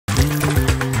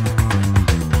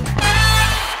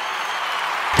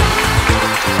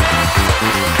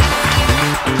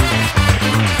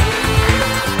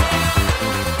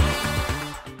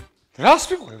რას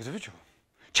ვიყურებთ ბიჭო?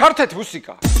 ჩართეთ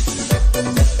მუსიკა.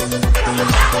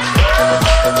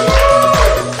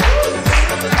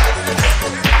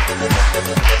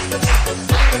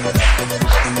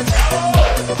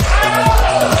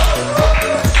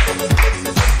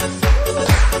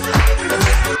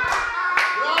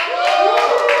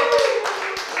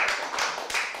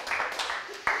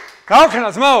 გავქნა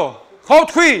ძმაო, ხო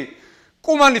თქვი?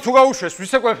 კუმანი თუ გაუშვეს,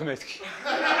 ვისეკვებ მეთქი.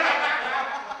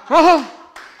 აჰა.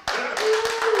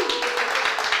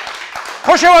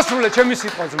 ხო შევასრულე ჩემი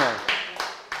სიტყვა ძმაო.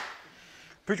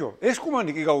 ბიჭო, ეს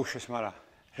კუმანი კი გაუშვეს, მაგრამ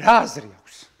რა აზრი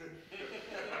აქვს?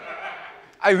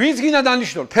 აი ვინც გინდა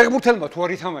დანიშნულ, ფეხბურთელმა თუ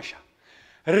არ ითამაშა.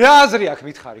 რა აზრი აქვს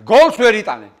მითხარი? გოლს ვერ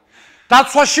იტანენ.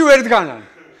 დაცვაში ვერ დგანან.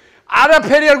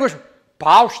 არაფერი არ გვეშ.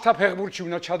 ბავშვთა ფეხბურთში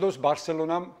უნდა ჩადოს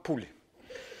ბარსელონამ ფული.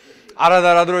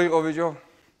 არადარ რო იყო ბიჭო?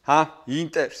 ჰა?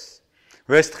 ინტერს,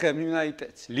 ვესტჰემ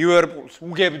იუნაიტედს, ლივერპულს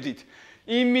უგებდით.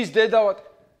 იმის დედავად.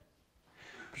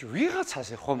 ბიჭო,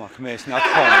 ვიღაცაზე ხომ აქვს მე ეს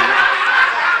ნათქვამი?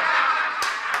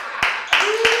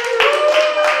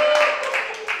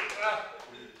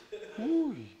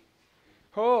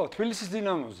 ხო, თბილისის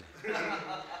დინამოზე.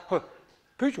 ხო,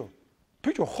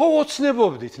 ბიჭო, ხო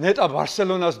ოცნებობდით ნეტა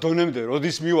ბარსელონას დონემდე,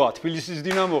 როდის მივა თბილისის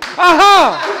დინამო. აჰა!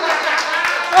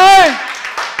 აი!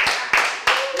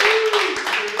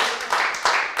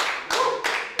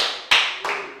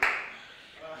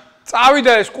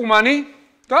 წავიდა ეს კუმანი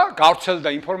და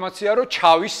გავრცელდა ინფორმაცია, რომ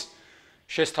ჩავის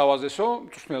შესთავაზესო,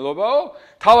 მწვრთნელობაო,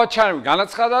 თავად ჩავი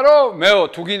განაცხადა, რომ მეო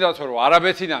თუ გინდათ რომ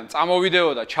არაბეთიდან წამოვიდეო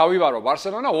და ჩავივარო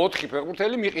ბარსელონა, 4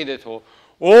 ფეხბურთელი მიყიდეთო.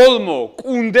 ოლმო,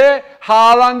 კუნდე,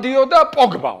 ჰალანდიო და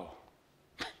პოგბაო.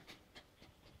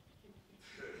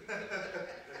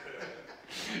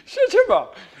 შეჩება,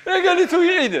 ეგენი თუ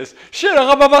იყიდეს, შენ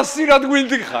რაღა ბაბასირად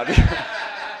გვინდი ხარი.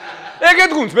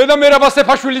 ეგეთ გუნდს მე და მერაბა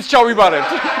სეფაშვილიც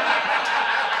ჩავიბარებთ.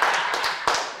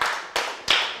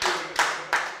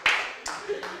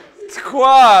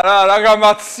 თქვა რა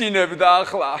გამაცინებდა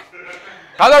ახლა.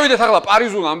 გადავიდეთ ახლა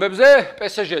პარიზულ ამბებზე,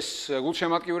 PSG-ს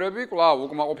გულშემატკივრები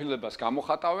კვლავ უკმაყოფილებას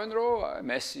გამოხატავენ, რომ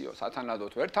მესიო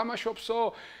სათანადოდ ვერ თამაშობსო,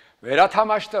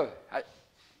 ვერათამაშდა.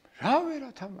 რა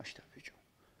ვერათამაშდა ბიჭო?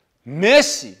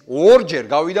 მესი ორჯერ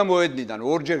გავიდა მოედნიდან,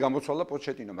 ორჯერ გამოცვალა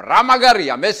პოჩეტინომ. რა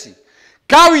მაგარია მესი?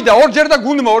 გავიდა ორჯერ და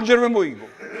გუნდმა ორჯერვე მოიგო.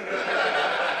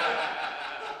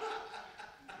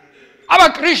 აბა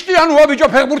კრისტიანოა ბიჭო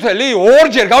ფეხბურთელი,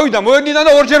 ორჯერ გავიდა მოედნიდან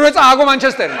და ორჯერვე წააგო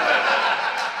მანჩესტერმა.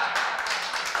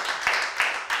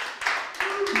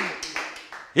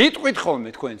 იტყვით ხოლმე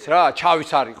თქვენს რა,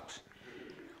 ჩავის არ იყოს.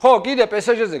 ხო, კიდე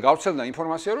PSG-ზე გავრცელდა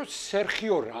ინფორმაცია, რომ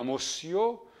სერხიო რამოსიო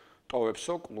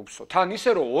ტოვებსო კლუბსო. თან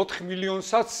ისე რომ 4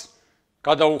 მილიონსაც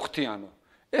გადაუხთიანო.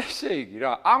 ესე იგი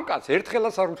რა, ამ კაც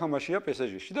ერთხელაც არ უთამაშია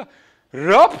PSG-ში და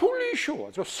რა ფული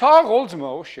იშოვა, რომ საღოლ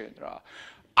ძმაო შენ რა.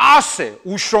 ასე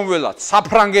უშრომველად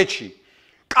საფრანგეთში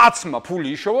კაცმა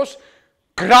ფული იშოვოს,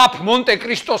 გრაფ მონტე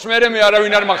კრისტოს მერე მე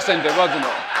არავინ არ მახსენდება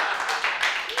ძმაო.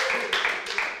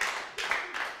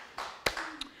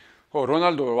 ხო,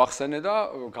 რონალდო ვახსენე და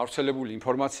გავრცელებული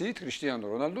ინფორმაციით კრისტიანო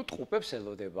რონალდო ტყუპებს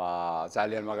ელოდება.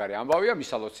 ძალიან მაგარი ამბავია,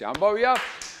 მისალოცი ამბავია.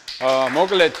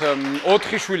 მოკლედ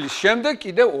 4 შვილის შემდეგ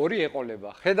კიდევ 2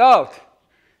 ეყოლება. ხედავთ?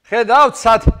 ხედავთ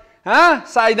სად? ჰა?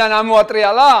 საიდან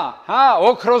ამოატრიალა? ჰა?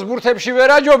 ოქროს ბურთებში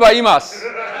ვერ აჯობა იმას.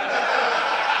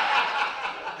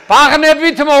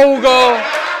 ბაღნებით მოუგო.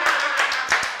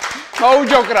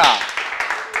 მოუჯოკრა.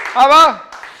 აბა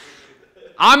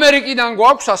ამერიკიდან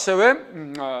გვაქვს ასევე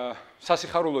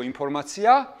სასიხარულო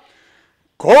ინფორმაცია.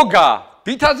 გოგა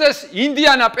ბითაძეს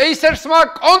ინდიანა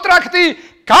პეისერსმა კონტრაქტი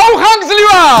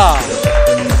გაუხანგძლივა.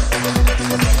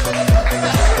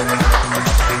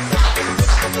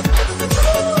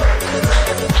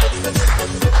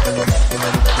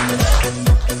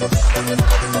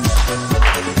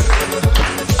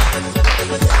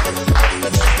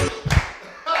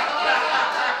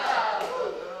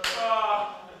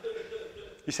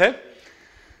 ისე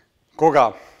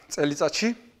გოგა წელიწადში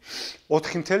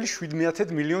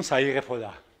 4.7 მილიონს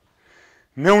აიღებოდა.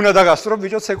 მე უნდა დაგასწრო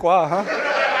ბიჭო ცეკვა, აჰა.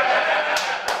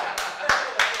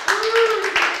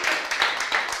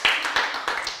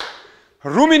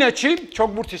 რუმინეთში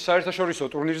ჩოგბურთის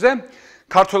საერთაშორისო ტურნირზე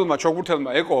ქართველმა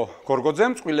ჩოგბურთელმა ეკო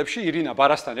გორგოძემ წყვილებში ირინა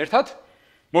ბარასთან ერთად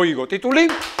მოიგო ტიტული.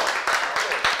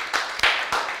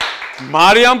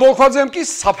 მარიამ ბოლქვაძემ კი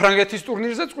საფრანგეთის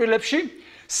ტურნირზე წყვილებში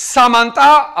სამანტა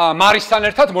მარისთან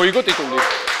ერთად მოიგო ტიტული.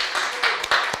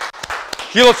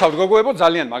 გილოცავთ გოგოებო,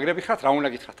 ძალიან მაგრები ხართ, რა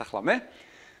უნდა გითხრათ ახლა მე?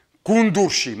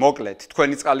 გუნდურში მოკლედ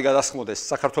თქვენი წყალი გადასხმოდეს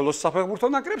საქართველოს საფეხბურთო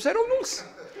ნაკრებს ეროვნულს.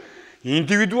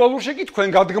 ინდივიდუალურში კი თქვენ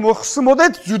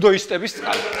გადმოხსმოდეთ ძუდოისტების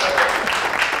წყალი.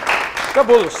 და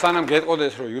ბოლოს სანამ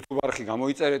გეტყოდეს რომ YouTube არხი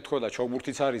გამოიწერეთ თქო და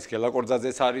ჩოგბურთიც არის,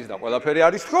 გელაკორძაძეც არის და ყველაფერი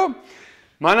არის თქო,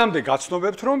 მანამდე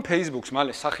გაცნობებთ რომ Facebook-ს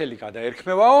მალე სახელი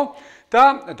გადაერქმევაო და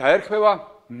დაერქმევა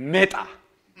მეტა.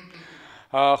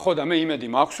 ხო და მე იმედი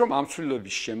მაქვს რომ ამ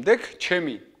ცვლილების შემდეგ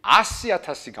ჩემი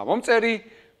 100,000 გამომწერი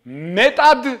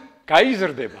მეტად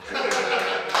გაიზრდება.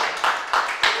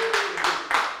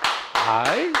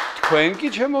 აი, თქვენ კი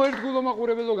ჩემო ერთგულო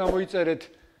მაყურებელო გამოიწერეთ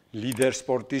ლიდერ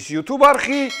სპორტის YouTube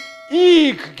არხი,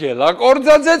 იქ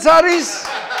გელაკორძაძეც არის.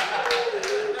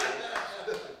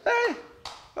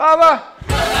 აბა.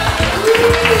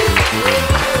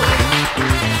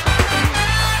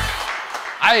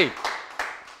 აი,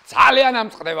 ძალიან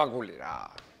ამწყდება გული რა.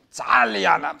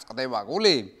 ძალიან ამწყდება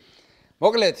გული.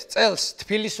 მოკლედ, წელს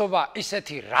თბილისობა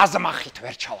ისეთი რაზმახით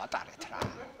ვერ ჩავატარეთ რა.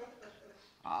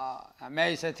 მე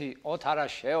ისეთი ოთარა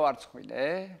შევარცხვილე,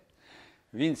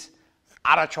 ვინც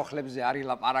ყარაჩოხლებზე არის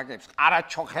ლაპარაკებს,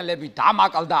 ყარაჩოხელები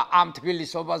დამაკლდა ამ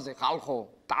თბილისობაზე ხალხო,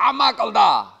 დამაკლდა.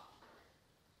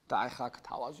 და ახლა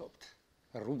გთავაზობთ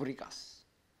რუბრიკას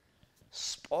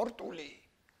სპორტული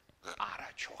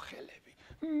ყარაჩოხელები.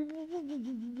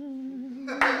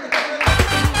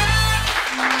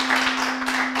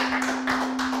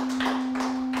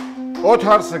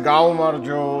 ოთარს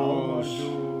გაუმარჯოს.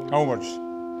 გაუმარჯოს.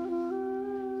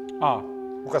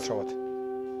 უკაცრავად.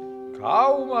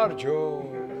 გაუმარჯო.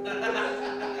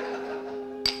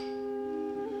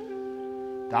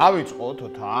 დავიწყოთ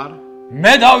ოთარ.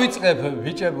 მე დავიწყებ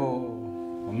ბიჭებო.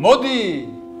 მოდი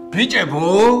ბიჭებო.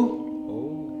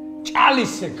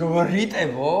 ჭალის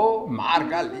გვრიტებო,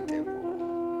 მარგალიტებო.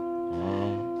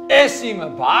 ეს იმ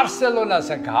ბარსელონას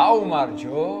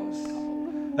გაუმარჯოს,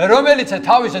 რომელიც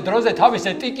თავის დროზე თავის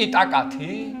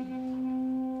ტიკი-ტაკათი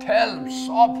თელ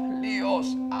მსოფლიოს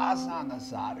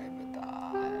აზანზარებდა.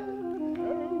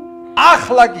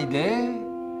 ახლა კიდე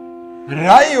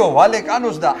რაიო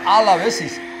ვალეკანოს და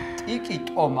ალავესის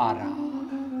ტიკი-ტომარა.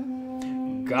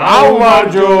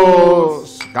 გაუმარჯოს,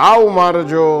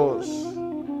 გაუმარჯოს.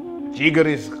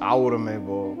 ჯიგრის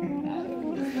ყაურმებო.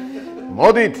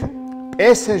 მოდით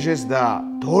PSG-ს და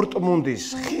დორტმუნდის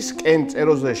ხის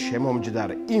კენწეროზე შემომჯდარ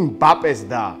იმბაპეს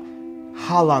და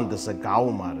ჰალანდს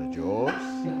გაუმარჯოს.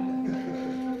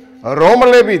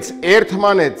 რომლებიც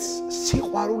ერთმანეთს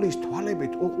სიყვარულის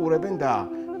თვალებით უყურებენ და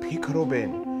ფიქრობენ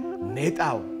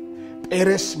ნეტავ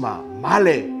პერესმა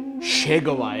მალე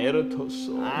შეგვა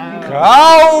ერთოსო.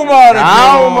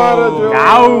 გაუმარჯოს.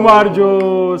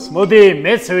 გაუმარჯოს. მოდი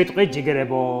მეც ვიტყვი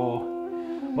ჯიგრებო.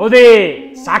 მოდი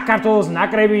საქართველოს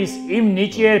ნაკრების იმ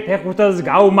ნიჭიერ ფეხბურთელს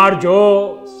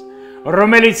გაუმარჯოს,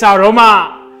 რომელიცა რომა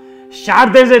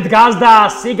შარდეზე დგას და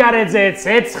სიგარეტზე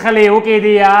ცეცხლი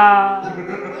უკიდია.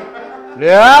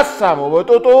 რეასა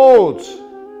მოვეტუტუც.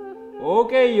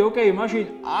 ოკეი, მაშინ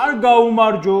არ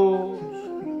გაუმარჯოს.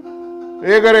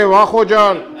 ეგრე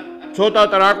ვახოჯან, ცოტა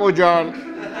ტრაკოჯან.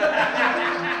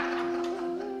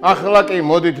 ახლა კი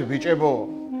მოდით ბიჭებო,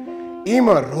 იმ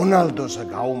რონალდოს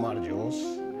გაუმარჯოს,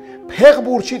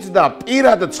 ფეხბურთშიც და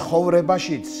პირად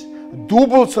ცხოვრებაშიც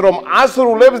დუბლს რომ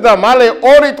ასრულებს და მალე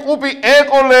 2 ტყუპი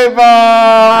ეყოლება.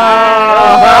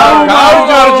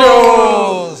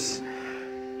 გაუმარჯოს.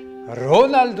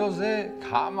 რონალდოზე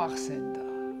გამახსენდა.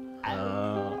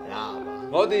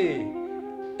 მოდი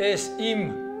ეს იმ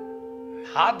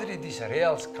მადრიდის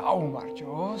რეალს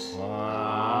გაუმარჯოს.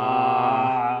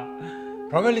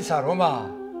 რომელიცა რომა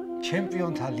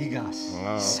ჩემპიონთა ლიგას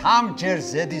 3-ჯერ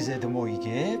ზედიზედ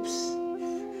მოიგებს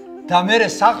და მერე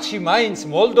სახლში მაინც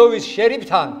მოლდოვის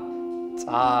შერიფთან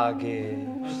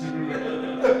წააგებს.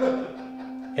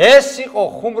 ეს იყო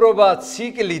ხუმრობა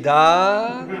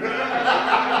ციკლიდან,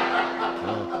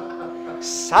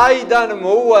 საიდან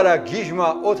მოუარა გიჟმა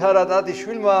ოთარა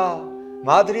ტატიშვილმა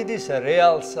მადრიდის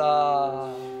რეალსა.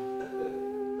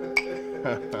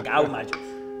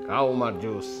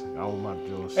 გაუმარჯოს.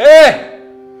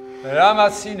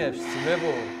 რამაცინებს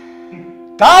ძმებო.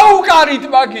 დაუკარით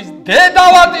მაგის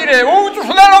დედავატირე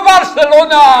უწვლელო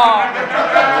ბარსელონა.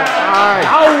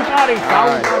 გაუკარით.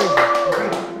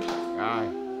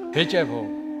 ბიჭებო,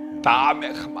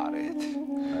 დამეხმარეთ.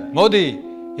 მოდი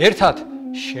ერთად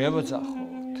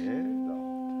შევძახოთ.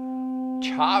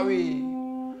 ჩავი.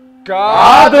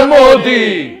 გადმოდი.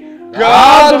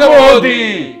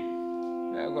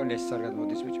 მე მგონი ეს არ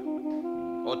გადმოდის ბიჭო.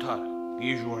 ოთარ,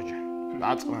 გიჟვაჯა,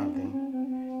 დაწყნარდე.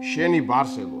 შენი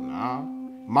ბარსელონა,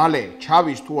 მალე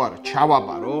ჩავის თუ არ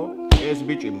ჩავაბარო, ეს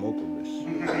ბიჭი მოკვდეს.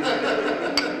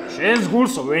 შენს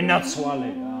გულს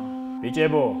ვენაცვალე რა.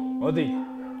 ბიჭებო, მოდი,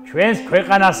 ჩვენს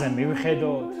ქვეყანას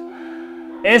მივხედოთ.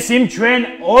 ეს იმ ჩვენ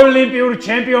ოლიმპიურ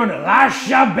ჩემპიონ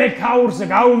რაშა ბექაურს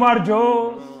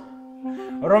გაუმარჯოს,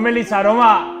 რომელიც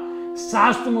რომა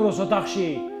სასტუმროს ოთახში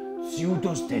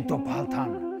ძიუდოს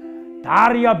დედოფალთან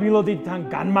დარია ბილოდიდან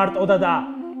განმარტოდა და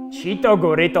ჩიტო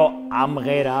გორიტო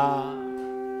ამღერა.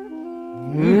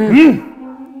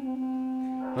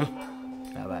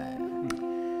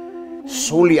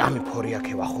 სული ამიფორია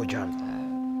ქევა ხოჯან.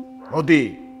 მოდი,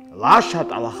 ლაშა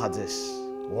ტალახაძეს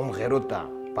მომღეროთ და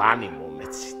ბანი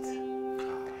მომეცით.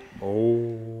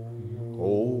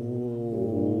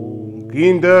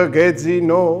 გინდა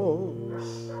გეძინოს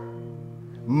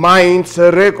მაინც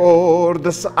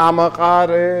რეკორდს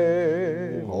ამაყარე.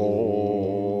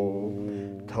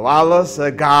 თვალს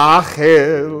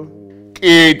გაახელ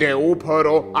კიდე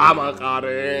უფრო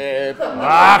ამაყარე.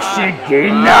 ახში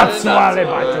გენაცვალე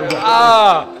ბაჭო.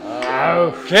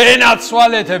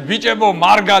 გენაცვალეთ ბიჭებო,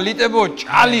 მარგალიტებო,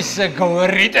 ჭალის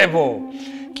გვერიტებო.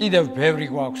 კიდევ ბევრი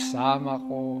გვაქვს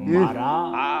სამაყო. მარა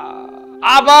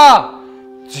აბა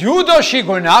ძიუდოში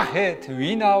გონახეთ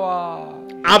ვინავა.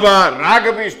 აბა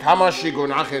რაგბის თამაში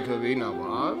გონახეთ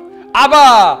ვინავა. აბა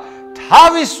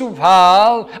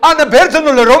თავისუფალ ან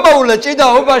ბერძნულ რომაულ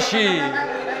ჭიდაობაში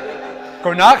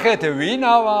გონახეთ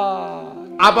ვინავა.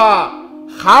 აბა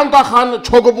ხანდახან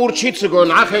ჩოგბურჩიც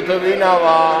გონახეთ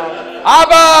ვინავა.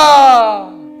 აბა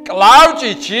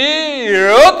კლავჭიჩი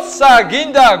როცა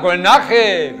გინდა გონახე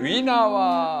ვინავა.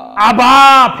 აბა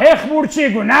ფეხბურთში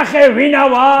გონახე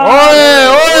ვინავა.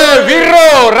 ოე ვირო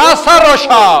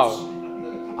რასაროშავ.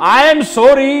 I am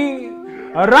sorry.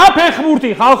 რა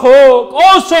ფეხბურთი ხალხო?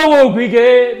 კოსოვო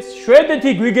გვიგებს,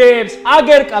 შვედეთი გვიგებს,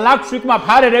 აგერ კლაქსიკმა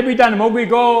ფარერებიდან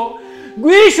მოგვიგო.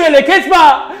 გვიშველე კეცმა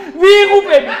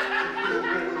ვიღუპებით.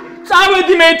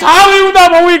 წავედი მე თავი უნდა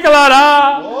მოვიკლა რა.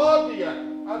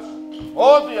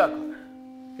 ოდია.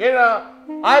 კენა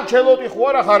ანჩელოტი ხო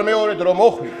არა ხარ მეორედ რომ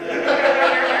მოხვი.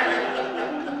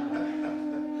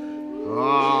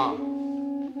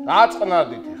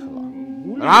 დაწყნადით ახლა.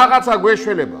 რაღაცა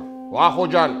გვეშველება.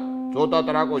 ვახოჯან, ცოტა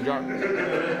ტრაკოჯან.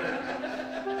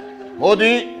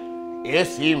 მოდი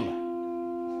ეს იმ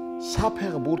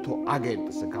საფეხბურთო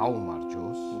აგენტს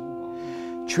გაუმარჯოს.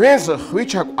 ჩვენს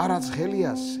ხვიჩა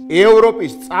ყარაჩოხელიას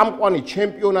ევროპის წამყვანი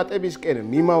ჩემპიონატებისკენ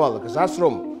მიმავალ გზას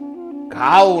რომ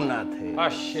გაუნათე.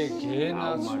 აშე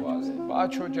გენაცვალე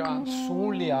ბაჩოჯან,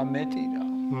 სული ამეტირა.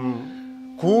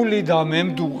 გული და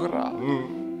მემდუღრა.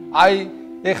 აი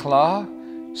ეხლა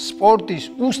სპორტის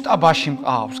უსტაბაში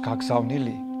მყავს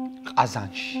გაგზავნილი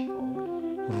ყაზანში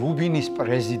რუბინის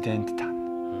პრეზიდენტთან.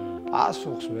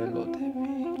 პასუხს ველოდები.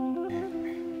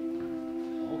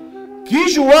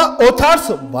 გიჟუა ოთარს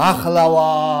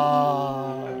ვახლავა.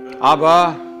 აბა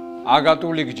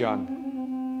აგატული გჯან.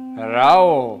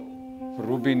 რაო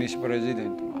რუბინის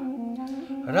პრეზიდენტმა.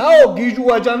 რაო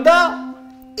გიჟუაჯან და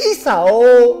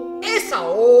ისაო,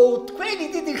 ესაო, თქვენი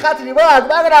დიდი ხათრი ვარ,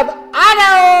 მაგრამ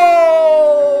არაო.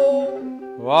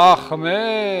 ვახმე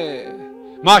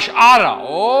მაშ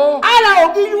არაო? არაო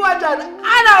გიჟუაჯან,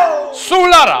 არაო.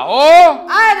 სულ არაო?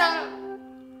 არა.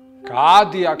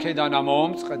 გადი აქედან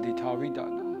მომწყდი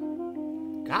თავიდან.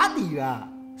 გადი რა.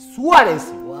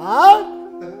 სუარესი ვარ.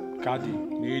 გადი.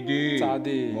 მიდი.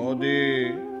 წადი. მოდი.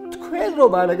 თქვენ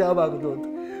რომ არ გავაგდოთ.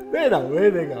 ვერა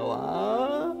ვერეგავა.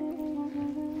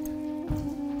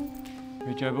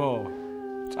 ბიჭებო,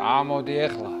 წამოდი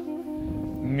ახლა.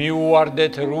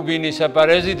 მიუვარდეთ რუბინის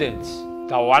პრეზიდენტს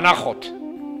და ვანახოთ.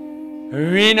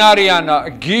 ვინ არიან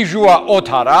გიჟუა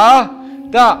ოთარა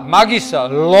და მაგის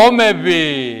ლომები.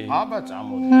 აბა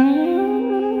წამოდი.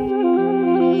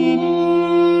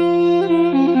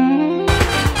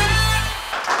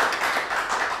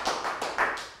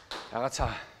 რაღაცა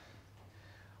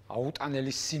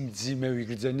აუტანელი სიმძიმე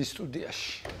ვიგრძენი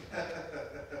სტუდიაში.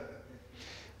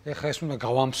 ეხლა ეს უნდა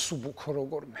გავამსუბუქო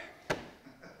როგორმე.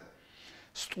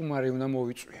 სტუმარი უნდა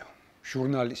მოვიწვიო,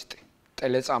 ჟურნალისტი,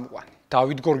 ტელეწამყვანი,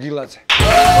 დავით გორგილაძე.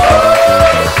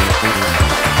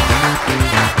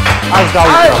 ას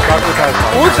დავიწყო, საკუთარ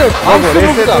ხარ. უცებ,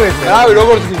 ამსუბუქდა. რავი,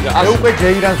 როგორც გინდა. მე უკვე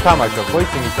ჯეირანს თამაშობ, ხო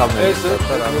იცი მისალმე. ეს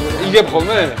იგებ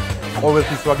ხოლმე?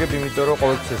 ყოველთვის ვაგებ, იმიტომ რომ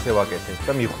ყოველთვის ესე ვაკეთებ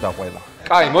და მიხვდა ყველა.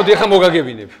 კაი, მოდი ახლა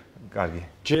მოგაგებინებ. კარგი.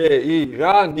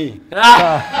 ჯეირანი.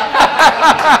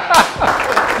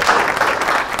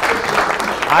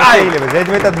 არ შეიძლება,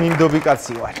 ზედმეტად მინდობი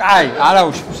კაცი ვარ. კაი,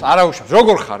 არაუშავს.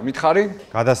 როგორ ხარ, მითხარი?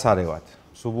 გადასარევად,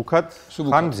 სუბუქად,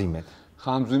 ხან მძიმედ.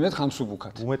 ხან მძიმედ, ხან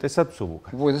სუბუქად. უმეტესად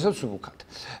სუბუქად. უბრალოდ სუბუქად.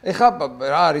 ეხლა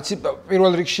რა არის, იცი,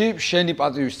 პირველ რიგში შენი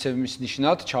პატივისცემის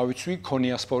ნიშნად ჩავიცვი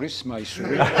ქონიასპორის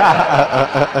მაისური.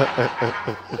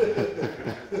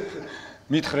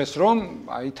 მითხრეს რომ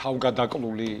აი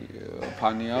თავგადაკლული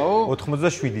ფანიაო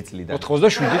 87 წლიდან.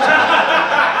 87 წელი.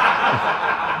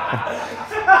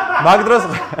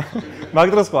 მაგ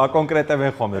დროს ხო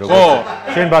აკონკრეტებენ ხოლმე ხო,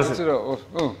 შენ ბარსი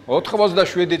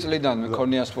 87 წლიდან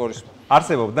მქონია სპორის.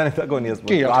 არსებობდა ნეტაგონია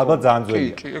სპორტი. ალბათ ძალიან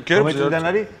ძველია. გერბზიდან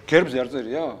არის? გერბზე არ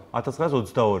წერია?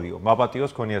 1922-ო.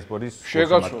 მაპატიოს ქონია სპორტის.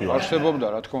 შეგაცნო, არსებობდა,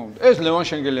 რა თქმა უნდა. ეს ლევან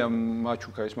შენგელია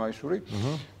მაჩუკა ეს მაისური.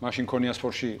 მაშინ ქონია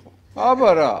სპორტში იყო.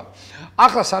 აბა რა.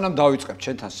 ახლა სანამ დავიწყებ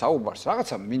ჩემთან საუბარს,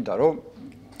 რაღაცა მინდა რომ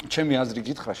ჩემი აზრი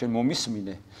გითხრა, შენ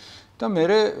მომისმინე და მე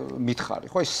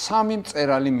მითხარი. ხო, ეს სამი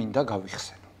მწერალი მინდა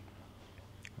გავიხსენო.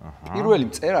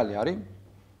 პირველი მწერალი არის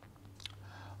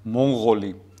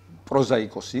მონღოლი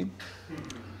პროზაიკოსი,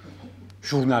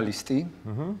 ჟურნალისტი,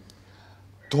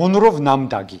 დონროვ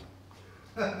ნამდაგი.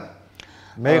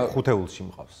 მე ხუთეულში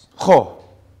მყავს. ხო.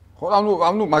 ხო,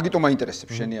 ანუ მაგიტო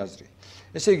მაინტერესებს შენი აზრი.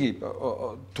 ესე იგი,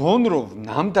 დონროვ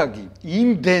ნამდაგი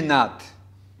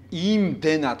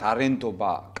იმდენად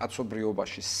არენდობა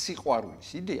კაცობრიობაში სიყვარულის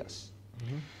იდეას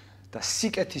და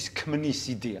სიკეთის ქმნის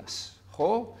იდეას,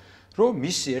 ხო? რომ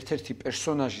მისი ერთ-ერთი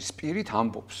პერსონაჟის პირით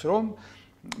ამბობს, რომ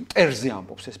მტერზე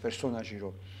ამბობს ეს პერსონაჟი,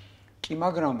 რომ კი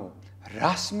მაგრამო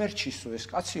რას მერჩისო ეს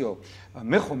კაციო,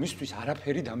 მე ხო მისთვის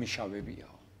არაფერი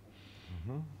დამიშავებიაო.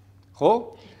 ხო?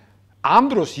 ამ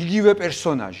დროს იგივე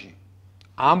პერსონაჟი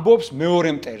ამბობს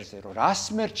მეორე მტერზე, რომ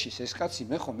რას მერჩის ეს კაცი,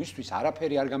 მე ხო მისთვის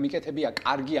არაფერი არ გამიკეთებია,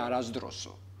 კარგი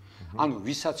არასდროსო. ანუ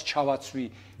ვისაც ჩავაცვი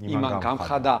იმან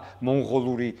გამხადა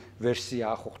მონღოლური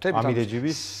ვერსია, ხო ხტები?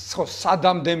 ამიდეჯიბის? ხო,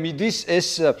 სადამდე მიდის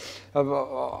ეს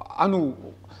ანუ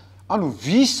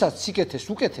ვისაც სიკეთეს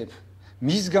უკეთებ,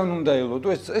 მისგან უნდა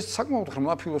ელოდო, ეს საკმაოდ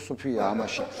ღრმა ფილოსოფიაა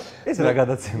ამაში. ეს რა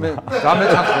გადაცემა? მე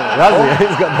გამეთანხმება. რაზეა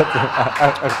ეს გადაცემა?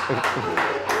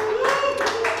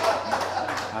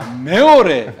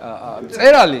 მეორე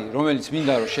მწერალი, რომელიც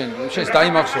მინდა რომ შენს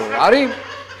დაიმახსოვრე, არის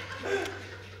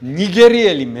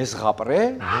ნიგერიელი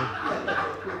მეზღაპრე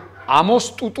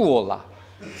ამოს ტუტუოლა.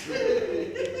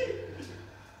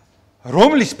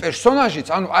 რომლის პერსონაჟიც,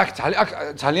 ანუ აქ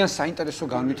ძალიან საინტერესო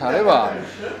განვითარებაა,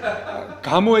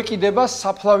 გამოეკიდება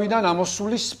საფლავიდან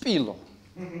ამოსული სპილო.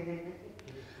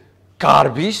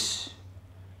 გარბის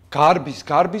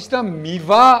და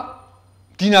მივა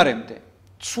დინარემდე.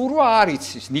 ცურვა არ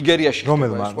იცის ნიგერიაში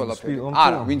ხდება ეს ყველაფერი.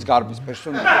 არა, ვინც გარბის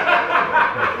პერსონაჟი.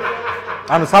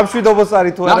 ანუ სამშვიდობოს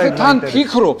არის თუ არა? თან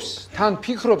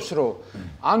ფიქრობს, რომ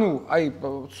ანუ აი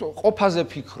ყოფაზე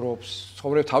ფიქრობს,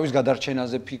 ცხოვრებ თავის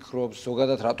გადარჩენაზე ფიქრობს,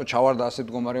 ზოგადად რატო ჩავარდა ასეთ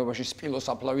მდგომარეობაში, სპილოს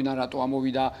საფლავიდან რატო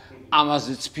ამოვიდა,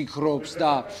 ამაზეც ფიქრობს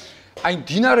და აი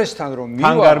დინარესთან რომ მივა.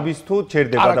 თან გარბის თუ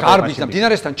ჩერდება და გარბის და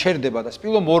დინარესთან ჩერდება და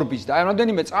სპილო მორბის და აი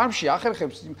რამდენიმე წამში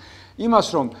ახერხებს იმას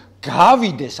რომ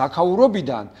გავიდეს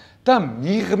აქაურობიდან და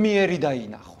მიღმიერი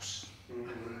დაინახოს.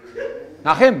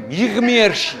 ნახე,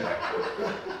 მიღმიერში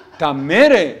და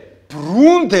მერე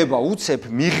ბრუნდება უცებ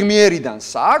მიღმიერიდან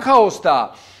სააქაოს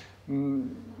და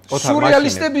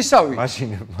სურეალისტებისავით.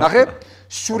 ნახე,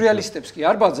 სურეალისტებს კი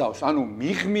არ ბაძავს, ანუ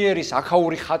მიღმიერის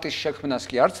აქაური ხატის შექმნას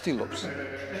კი არ ცდილობს.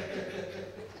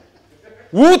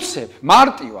 უცებ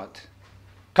მარტივად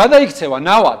გადაიქცევა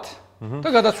ნავად და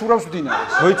გადაცურავს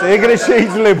მდინარეს. მოიცა, ეგრე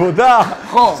შეიძლებოდა?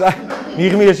 ხო.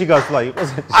 მიღმიერში გასვლა იყოს.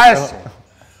 აი ესე.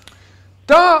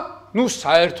 და ნუ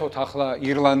საერთოდ ახლა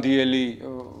ირლანდიელი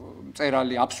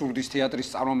მწერალი აბსურდის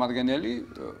თეატრის წარმომადგენელი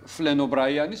ფლენ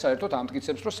ობრაიანი საერთოდ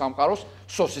ამტკიცებს, რომ სამყაროს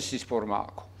სოსისის ფორმა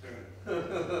აქვს.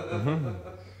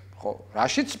 ხო,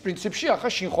 რაშიც პრინციპში ახლა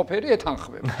შინყოფერი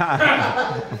ეთანხმება.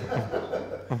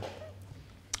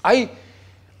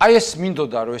 აი ეს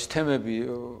მინდოდა რომ ეს თემები,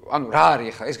 ანუ რა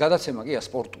არის ახლა ეს გადაცემა გია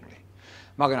სპორტული.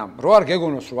 მაგრამ რო არ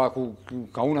გეგონოს რომ აქ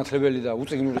გაუნათლებელი და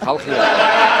უწიგნური ხალხია.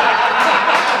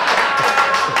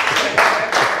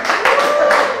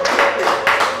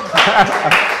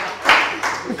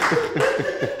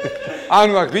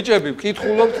 ანუ აქ ბიჭები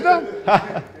ვკითხულობთ და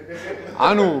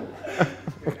ანუ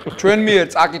ჩვენ მიერ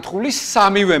წაკითხული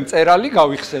სამივე მწერალი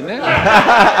გავიხსენე.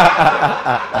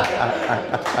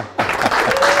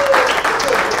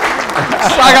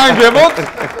 საგანგებოდ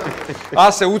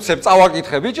ასე უცებ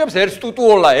წავაკითხე ბიჭებს, ერთ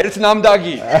ტუტუოლა, ერთ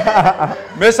ნამდაგი.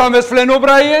 მესამეს ფლენ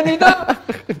ობრაიანი და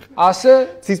ასე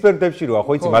ცისფერდებში როა,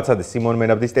 ხო იცი, მაცადე სიმონ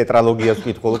მენაბდის ტეტრალოგიას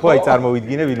ვკითხულობ, ხო, აი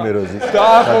წარმოვიდგინე ვინმე როზის.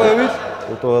 დაახლოებით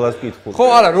ტუტუოლას ვკითხულობ. ხო,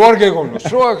 არა, რო არ გეგონოს,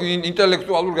 რო აქ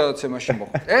ინტელექტუალურ გადაცემაში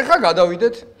მოხდა. ეხლა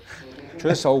გადავიდეთ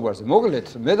ჩვენ საუბარზე. მოკლედ,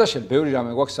 მე და შენ ბევრი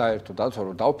რამე გვაქვს საერთო, დათო,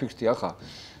 რომ დავფიქრდი ახლა.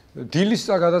 დილის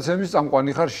გადაცემის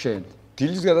წამყვანი ხარ შენ.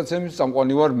 დილის გადაცემის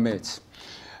წამყვანი ვარ მეც.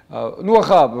 ნუ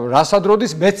ახლა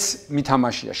რასადროდის მეც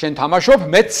მითამაშია. შენ თამაშობ,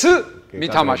 მეც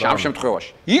მითამაშე ამ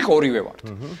შემთხვევაში. იქ ორივე ვართ.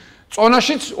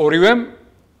 წონაშიც ორივემ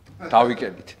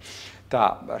დავიკებით.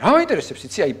 და რა მაინტერესებს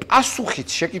იცი, აი პასუხით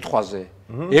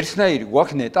შეკითხვაზე ერთნაირი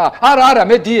გვაქვს ნეტა? არა,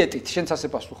 მე დიეტით, შენც ასე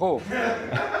პასუხ, ხო?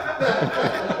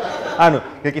 ანუ,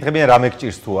 გეკითხებიან რამე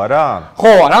გჭირს თუ არა?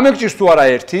 ხო, რამე გჭირს თუ არა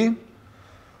ერთი?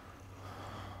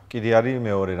 კიდე არის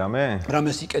მეორე რამე?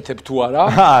 რამეს იკეთებ თუ არა?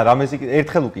 რამეს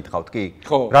ერთხელ უკითხავთ, კი?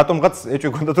 ხო. რატომღაც ეჭვი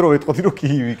გქონდათ რომ ეტყოდი რომ კი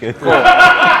ვიკეთე. ხო.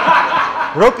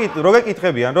 რო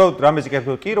გეკითხებიან რომ რამეს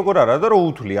იკეთებ, კი როგორ არა და რო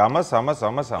უთვლი ამას.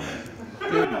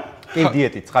 კი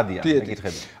დიეტით ცხადია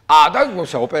მეკითხები. და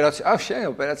მოსა ოპერაცია, შენ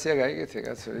ოპერაცია გაიგეთე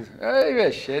კაცო. ვე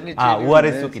შენი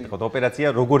უარეს უკითხავთ, ოპერაცია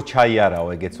როგორ ჩაიარაო,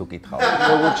 ეგეც უკითხავ.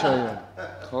 როგორ ჩაიარა?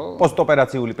 ხო.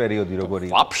 პოსტოპერაციული პერიოდი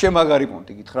როგორია? ვაფშე მაგარი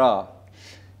პონტი გითხრა?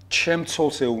 ჩემ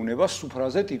ცოლს ეუნება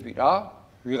სუფრაზე ტიპი რა.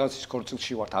 ვიღაცის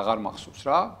ქორწილში ვართ, აღარ მახსოვს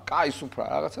რა. კაი სუფრა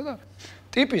რაღაცა და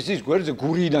ტიპის ის გვერდზე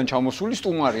გურიიდან ჩამოსული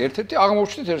სტუმარი ერთ-ერთი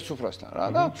აღმოჩნდით ერთ სუფრასთან რა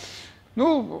და ნუ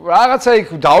რაღაცა იქ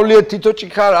დავლიეთ თითო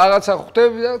ჭიქა რაღაცა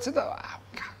ხვდები რაღაცა და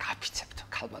გაფიცებთ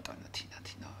ქალბატონო თინა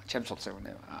ჩემ ცოლს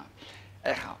ეუნება რა.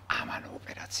 ეხა ამან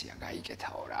ოპერაცია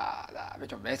გაიკეთაო რა და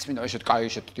ბიჭო მეც მინდა ესეთ კაი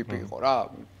ესეთ ტიპი იყო რა.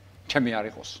 ჩემი არ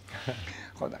იყოს.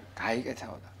 ხო და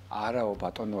გაიკეთაო და არაო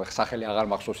ბატონო ეხ სახელი აღარ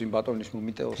მახსოვს იმ ბატონის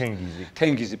მომიტეოს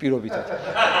თენგიზი პირობითად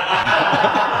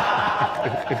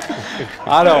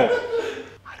არაო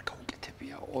არ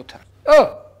გაუკეთებია ოთარ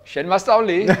შენ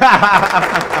მასწავლი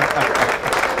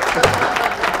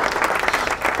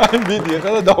მიდი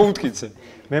ეხლა და დაუმტკიცე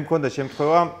მე მქონდა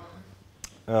შემთხვევა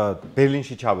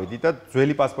ბერლინში ჩავედი და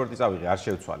ძველი პასპორტი წავიღე არ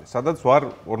შევცვალე სადაც ვარ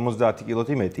 50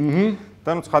 კილოთი მეტი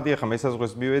და ნუ ცხადი ახლა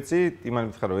მესაზღვრეს მივეცი იმან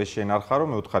მითხრა რომ ეს შენ არ ხარო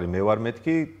მე ვთხარი მე ვარ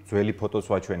მეთქი ძველი ფოტოს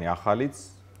ვაჩვენი ახალიც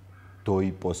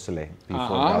დოი პოსლე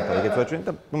before after ეგეც ვაჩვენი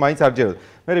და ნუ მაინც არ ჯეროდა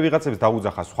მე ვიღაცებს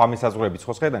დაუძახა სხვა მესაზღვრეებიც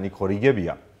ხო შედან იქ ხო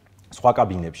რიგებია სხვა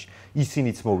კაბინებში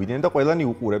ისინიც მოვიდნენ და ყველანი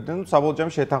უყურებდნენ ნუ საბოლოო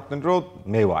ჯამში შეთანხმდნენ რომ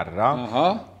მე ვარ რა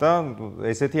და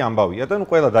ესეთი ამბავია და ნუ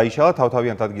ყველა დაიშალა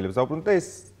თავთავიანთ ადგილებს დაუბრუნდა და ეს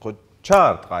ხო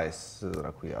ჩაარტყა ეს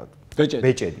რა ქვია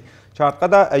ბეჭედი ჩაარტყა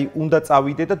და აი უნდა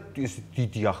წავიდე და ეს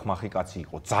დიდი ახმახი კაცი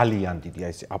იყო ძალიან დიდი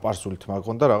აი ეს აპარსული თმა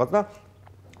გქონდა რაღაც და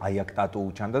აი აქ ტატუ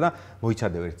უჩანდა და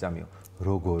მოიცადე ერთ წამიო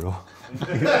როგორო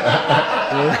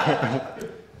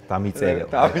დამიწერე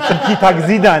იქით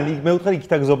აგზიდან მე ვთხარ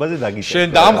იქით აგზობაზე დაგიწერე შენ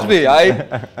დამხვდი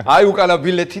აი უკანა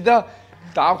ბილეთი და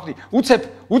დამხვდი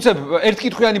უცებ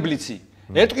ერთკითხვიანი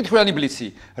ბლიცი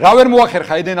რა ვერ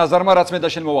მოახერხა ედენ აზარმა რაც მე და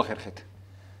შენ მოვახერხეთ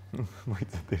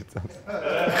მოიცადე ერთ წამს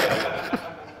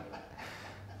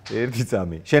ერთი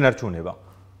წამი შენ არ ჩუნება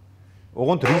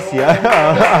ოღონდ რისია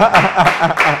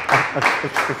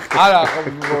არა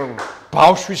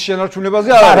ბავშვის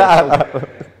შენარჩუნებაზე არ არის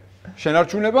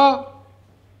შენარჩუნება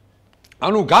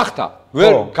ანუ გახდა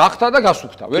ვერ გახდა და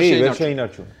გასუფთა ვერ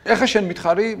შეინარჩუნა ეხა შენ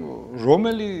მითხარი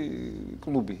რომელი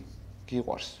კლუბი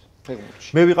გიყვარს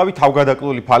ფეხბურთში მე ვიყავი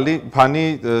თავგადაკლული ფანი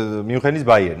მიუნხენის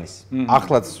ბაიერნის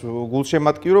ახლაც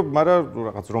გულშემატკივრობ მაგრამ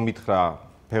რაღაც რომ მითხრა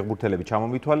ფეხბურთელები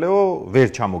ჩამომითვალეო ვერ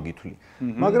ჩამოგითვლი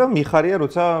მაგრამ მიხარია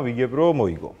როცა ვიგებ რომ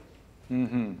მოიგო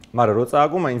მაგრამ როცა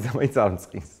აგო მაინც არ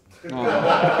მწყინს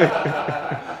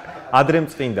ადრე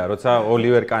მწყინდა როცა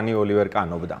ოლივერ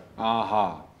კანობდა აჰა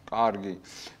კარგი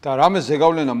და რამე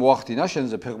ზეგავლენა მოახდინა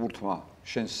შენზე ფეხბურთმა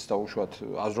შენს დაუშვათ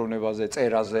აზროვნებაზე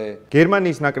წერაზე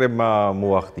გერმანიის ნაკრებმა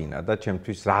მოახდინა და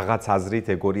ჩემთვის რაღაც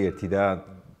აზრით ეგორი ერთი და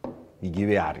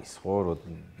იგივე არის ხო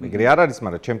ეგრე არ არის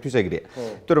მაგრამ ჩემთვის ეგრეა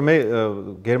იმიტომ რომ მე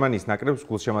გერმანიის ნაკრებს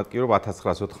გულშემატკივრობ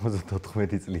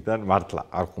 1994 წლიდან მართლა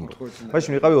არ ხუმრობ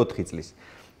მაშინ ვიყავი 4 წლის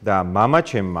და მამა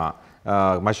ჩემმა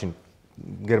მაშინ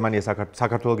გერმანია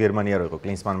საქართველოს გერმანია რო იყო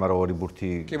კლინსმანმა რო ორი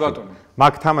ბურთი კი ბატონო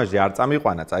მაგ თამაშზე არ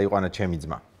წაიყვანა ჩემი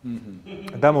ძმა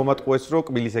და მომატყუეს რომ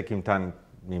კბილის ექიმთან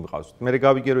მიმყავს მე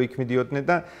გავიგე რომ იქ მიდიოდნენ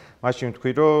და მაშინ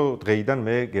ვთქვი რომ დღეიდან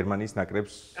მე გერმანიის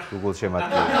ნაკრებს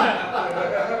გულშემატკივრობ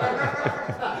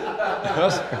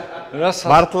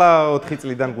მართლა 4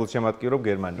 წლიდან გულშემატკივრობ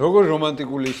გერმანიას როგორ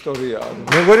რომანტიკული ისტორიაა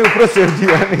მეგორი უფრო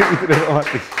სერდიანი ვიდრე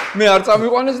რომანტიკული მე არ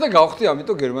წამიყვანეს და გავხდი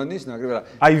ამიტომ გერმანიის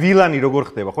ნაკრები აი ვილანი როგორ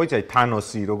ხდება ხო იცი აი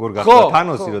თანოსი როგორ გახდა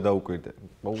თანოსი რო დაუკვირდე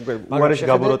უარეში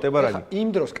გაბოროტება რა იმ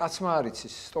დროს კაცმა არ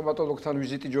იცის სტომატოლოგთან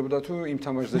ვიზიტი ჯობდა თუ იმ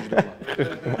თამაშზე ჯდება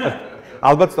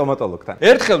ალბათ სტომატოლოგთან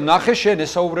ერთხელ ნახე შენ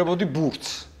ესაუბრებოდი ბურთს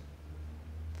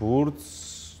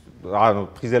ანუ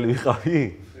ფხიზელი ვიყავი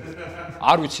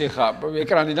არ ვიცი ხა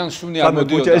ეკრანიდან სუნი არ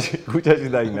მოდიოდა ქუჩაში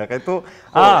დაინახე თუ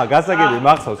გასაგები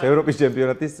მახსოვს ევროპის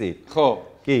ჩემპიონატის წინ ხო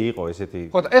კი იყო ესეთი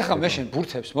ხო და ეხლა მე შენ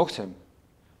ბურთებს მოგცემ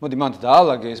მოდი მანდ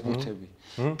დაალაგე ეს ბურთები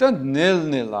და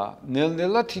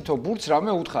ნელ-ნელა თითო ბურთს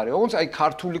რამე უთხარი ოღონდ აი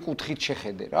ქართული კუთხით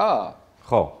შეხედე რა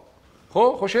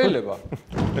ხო შეიძლება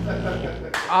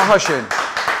აჰა შენ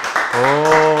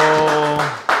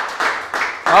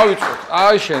ავიწყოთ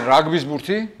აი შენ რაგბის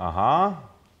ბურთი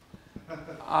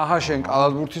აჰა შენ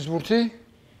კალათბურთის ბურთი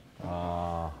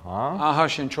აჰა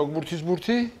შენ ჩოგბურთის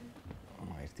ბურთი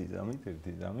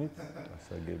ერთი ზამით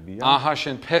გასაგებია აჰა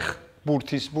შენ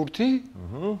ფეხბურთის ბურთი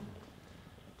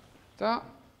და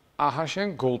აჰა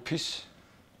შენ გოლფის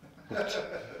ბურთი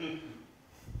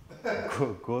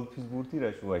გოლფის ბურთი რა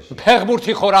შუაში?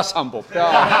 ფეხბურთი ხო რას ამბობ რა?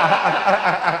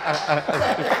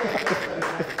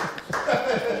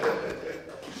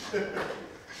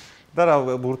 და რა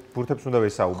ბურთებს უნდა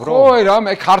ვესაუბრო? ხო, რა,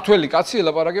 მე ქართველი კაცი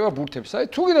ელაპარაკება ბურთებს.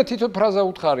 აი, თუ კიდე თვითონ ფრაზა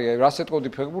უთხარია, რას ეტყოდი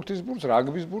ფეხბურთის ბურთს,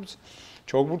 რაგბის ბურთს,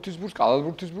 ჩოგბურთის ბურთს,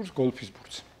 კალათბურთის ბურთს, გოლფის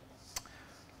ბურთს.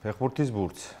 ფეხბურთის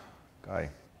ბურთს. კაი.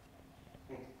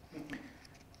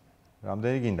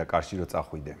 რამდენი გინდა კარში რო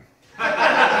წახვიდე?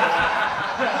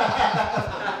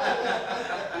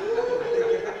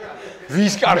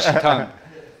 ვის კარში თან?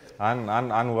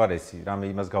 ან უარესი,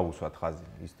 რამე იმას გავუსვათ ხაზი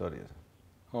ისტორიაზე.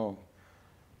 ხო.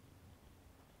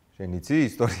 შენ იცი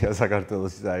ისტორია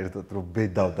საქართველოს საერთოდ რომ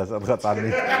ბედავდა სადღაც არ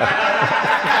მითხრა.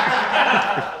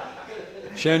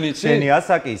 შენ იცი? შენი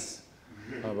ასაკის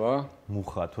აბა,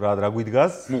 მუხა თუ რა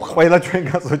გვიდგას? ყველა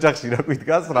ჩვენგანს ოჯახში რა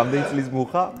გვიდგას? რამდენი წლის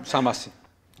მუხა? 300.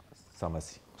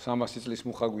 300 წლის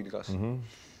მუხა გვიდგას.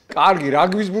 კარგი,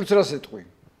 რაგბის ბურთს რას ეტყვი?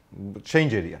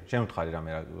 შეინჯერია, შენ ვთხარი რამე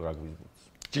რაგბის ბურთს.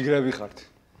 ჯიგრები ხართ.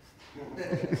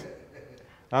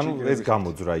 ანუ ეს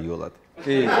გამოძრა იოლად.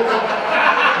 კი.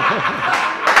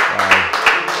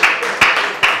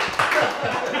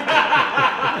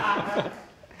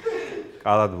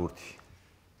 კალათბურთი.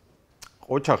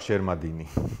 ყოჩახ შერმადინი.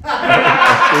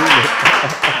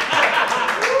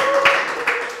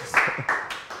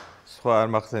 სხვა არ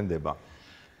მახსენდება.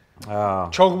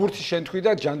 ჩოგბურთი შენ თქვი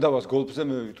და ჯანდაბას გოლფზე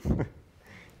მე ვიტყვი.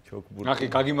 ჩოგბურთი. ნახე,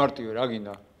 გაგიმარტივე რა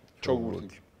გინდა?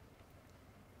 ჩოგბურთი.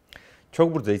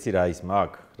 ჩოგბურთზე იცი რა ის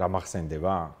მაგ? რა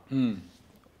მახსენდება?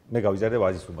 მე გავიზარდე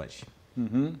ვაზის უბანში.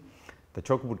 და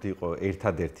ჩოგბურთი იყო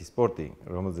ერთადერთი სპორტი,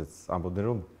 რომელზეც ამბობდნენ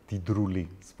რომ დიდრული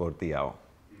სპორტიაო.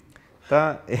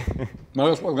 და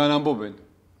მაგას ყველგან ამბობენ.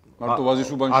 მარტო ვაზის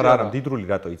უბანში არა, დიდრული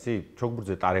რატო იცი?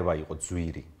 ჩოგბურთზე ტარება იყო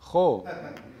ძვირი. ხო.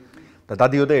 და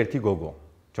დადიოდა ერთი გოგო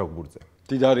ჩოგბურთზე.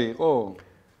 დიდარი იყო?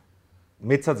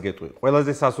 მეცაც გეტყვი,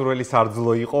 ყველაზე სასურველი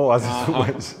სარძლო იყო ვაზის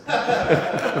უბანში.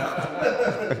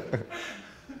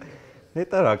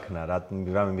 ნეტა რაქნა,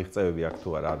 რამე მიღწევები აქვს თუ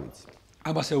არა, არ ვიცი.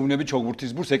 ამას ეუბნები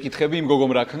ჩოგბურთის ბურთს, ეკითხები იმ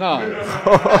გოგომ რაქნა?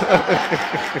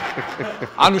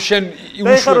 ანუ შენ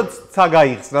უშვებ ცა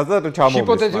გაიხსნა და ჩამოვიდეს.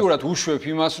 ჰიპოთეტიურად უშვებ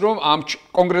იმას, რომ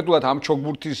კონკრეტულად ამ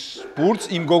ჩოგბურთის ბურთს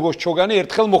იმ გოგოს ჩოგანი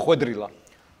ერთხელ მოხვედრილა.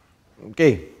 კი,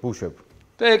 უშვებ.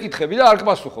 და ეკითხები და არ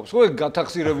გპასუხობს, ხო,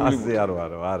 გათახსირებული ასე არ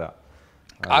ვარო, არა.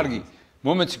 კარგი,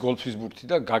 მომეცი გოლფის ბურთი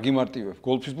და გაგიმარტივებ.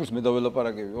 გოლფის ბურთს მე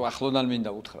დაველაპარაკები, ახლოდან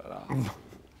მინდა უთხრა რა.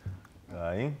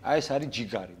 აი ეს არის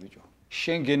ჯიგარი, ბიჭო.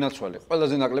 შენ გენაცვალე,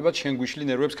 ყველაზე ნაკლებად შენ გვიშლი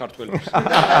ნერვებს ქართველებს.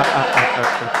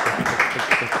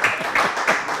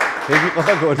 ეგ იყო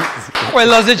და გოლი.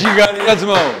 ყველაზე ჯიგარია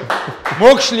ძმაო.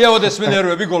 მოგშლია ოდესმე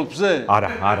ნერვები გოლფზე? არა,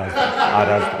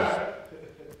 არა დროს.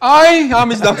 აი,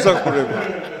 ამის დამსახურება.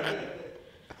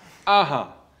 აჰა.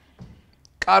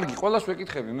 კარგი, ყველას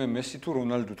ვეკითხები, მე მესი თუ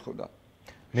რონალდო თქოდა?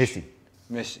 მესი.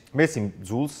 მესი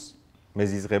ძულს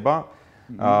მეზიზღება.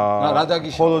 რა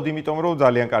დაგიშვა? ხოლოდ იმიტომ რომ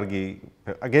ძალიან კარგი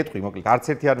გეტყვი, მოკლედ, არც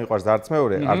ერთი არ მიყვარს და არც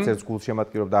მეორე, არც ერთ გულს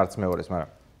შემატკივრობ და არც მეორეს,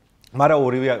 მაგრამ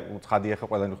ორივე ცხადი ახლა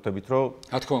ყველანი ხვდებით, რომ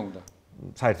რა თქმა უნდა.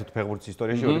 საერთოდ ფეხბურთის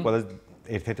ისტორიაში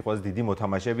ერთ-ერთი ყველაზე დიდი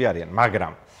მოთამაშეები არიან,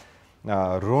 მაგრამ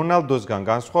რონალდოსგან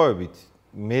განსხვავებით,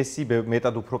 მესი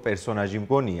მეტად უფრო პერსონაჟი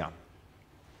მგონია.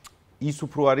 ის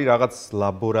უფრო არის რაღაც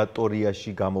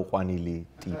ლაბორატორიაში გამოყვანილი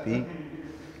ტიპი.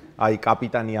 აი,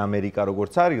 კაპიტანი ამერიკა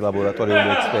როგორც არის ლაბორატორიული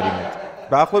ექსპერიმენტი.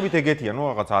 დაახლოებით ეგეთია, ნუ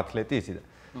რაღაც ათლეტი ისი და.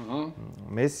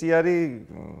 მესი არის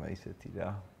ისეთი რა,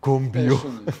 გომბიო.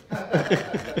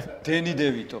 დენი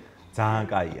დევიტო. ძალიან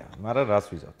კაია, მაგრამ რას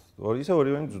ვიზავთ? ისე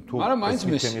ორივე თუ მაგრამ მაინც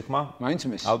მესი. მაინც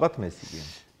მესი. ალბათ მესი კი.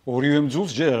 ორივე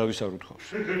მძულს ჯერ არავის არ უთხოვს.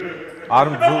 არ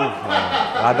მძულს,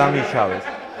 ადამიშავეს.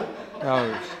 რა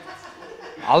ვიცი.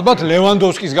 ალბათ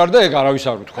ლევანდოვსკის გარდა ეგ არავის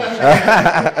არ უთხოვს.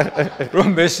 რომ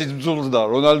მესიც ბძულს და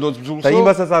რონალდოც ბძულსო. და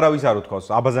იმასაც არავის არ უთხოვს.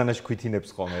 აბაზანაში ქვითინებს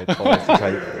ხოლმე ეთქვა ეს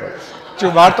ჩაიქრება. ჩუ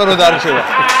მარტო რო დარჩება.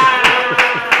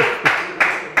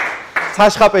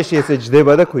 საშხაპეში ესე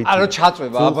ჯდება და ქვითი. ანუ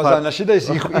ჩაწვება აბაზანაში და ის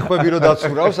იხვები რო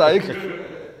დაცურავს, აი.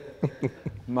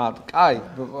 კაი,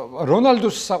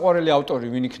 რონალდოს საყვარელი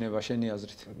ავტორი ვინ იქნება შენი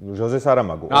აზრით? ჟოზე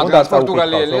სარამაგო. რადგან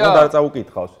პორტუგალიელია? უნდა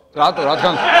წაუკითხავს. რატო,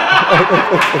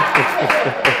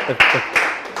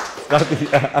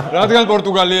 რადგან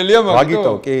პორტუგალიელია,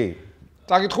 მაგიტო, კი.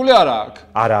 წაკითხული არა აქ?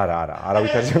 არა,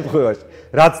 არავითარ შემთხვევაში.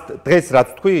 რაც დღეს რაც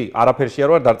თქვი, არაფერში არ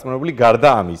ვარ დარწმუნებული გარდა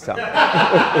ამისა.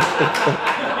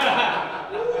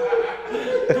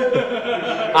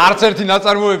 არც ერთი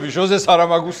ნაწარმოები ჟოზე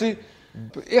სარამაგუსი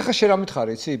ეხა შე რა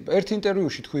მითხარი, იცი? ერთ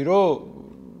ინტერვიუში თქვი, რომ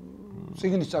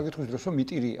წიგნის წაკითხვის დროს რომ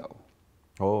მიტირიაო.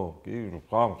 ო, კი,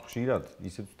 ხშირად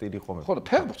ისეთ ტირი ხომე. ხო და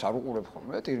ფეხბურთს არ უყურებ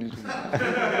ხოლმე, ტირილი თუ.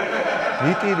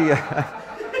 მიტირია.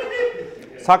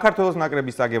 საქართველოს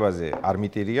ნაკრების წაგებაზე არ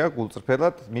მიტირია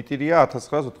გულწრფელად, მიტირია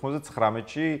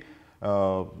 1999-ში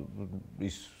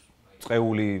ის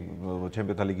წეული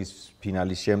ჩემპიონთა ლიგის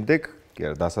ფინალის შემდეგ, კი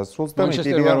არა, დასასრულს და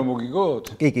მანჩესტერმა რომ მოგიგოთ?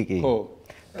 კი. ხო.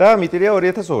 და მიტირია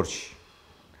 2002-ში.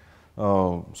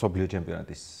 სოფლიო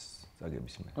ჩემპიონატის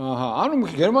წაგების მე. აჰა, ანუ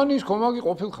გერმანიის კომაგი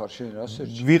ყოფილხარ შენ, რა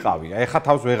სერჩი? ვიყავი, ეხა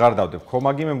თავს ვეღარ დავდებ.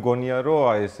 კომაგი მე მგონია რომ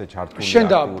აი ესე ჩართული. შენ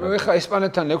და ეხა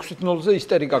ესპანეთთან 6-0-ზე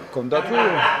ისტერიკა გქონდა თუ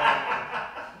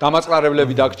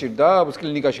დამაწყარებლები დაგჭირდა,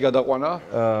 კლინიკაში გადაყვანა?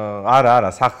 არა,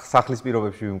 სახლის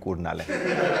პირობებში ვიმკურნალე.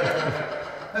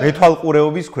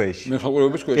 მეთვალყურეობის ქვეშ.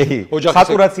 მეთვალყურეობის ქვეშ.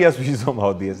 სატურაციას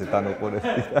ვიზომავდი ესე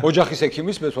თანუყურებდი. ოჯახის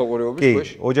ექიმის მეთვალყურეობის ქვეშ?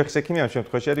 კი, ოჯახის ექიმი ამ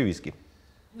შემთხვევაში არის ვისკი.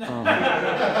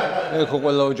 ეხო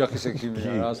ყველა ოჯახის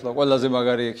ექიმია, რა ასლა, ყველაზე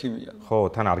მაგარი ექიმია. ხო,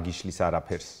 თან არ გიშლის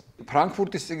არაფერს.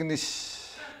 ფრანკფურტის წიგნის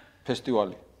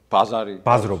ფესტივალი, ბაზარი,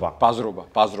 ბაზრობა.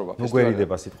 ფესტივალი.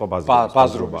 ნუგვერიდება სიტყვა ბაზრობა.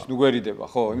 ბაზრობა, ნუგვერიდება,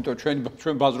 ხო, იმიტომ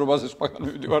ჩვენ ბაზრობაზე სხვაგან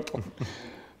მივიდივართ.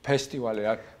 ფესტივალი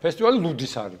რა. ფესტივალი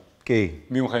ლუდის არის. კი.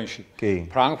 მიუნხენში. კი.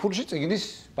 ფრანკფურტში წიგნის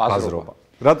ბაზრობა.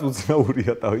 რაც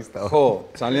უცნაურია თავისთავად. ხო,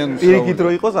 ძალიან უცნაური. პირიქით რო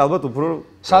იყოს ალბათ უფრო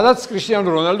სადაც კრიშტიანო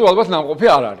რონალდო ალბათ ნამყოფი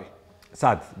არ არის.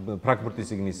 სად? ფრანკფურტის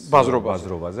წიგნის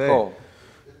ბაზრობაზე? ხო.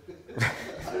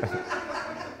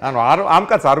 ანუ ამ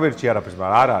კაც არ ვერჩი არაფერს,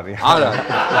 მაგრამ არ არის. არ არის.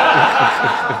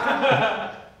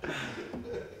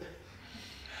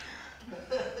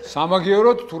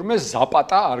 სამაგიეროდ თურმე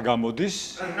ზაპატა არ გამოდის.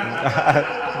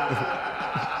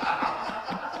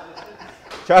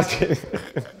 ჩარჩე.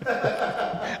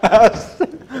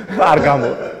 არ გამო.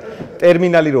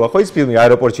 ტერმინალი როა, ხო ის ფილმი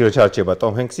აეროპორტში რო ჩარჩება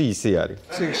ტომ ჰენქსი ისე არის.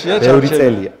 ციხეა ჩარჩება. ბევრი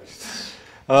წელია.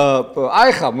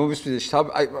 აი ხა მომისმინე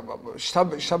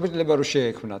შტაბ-ბეჭდილება რო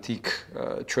შეექმნათ იქ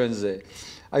ჩვენზე.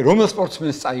 აი რომელ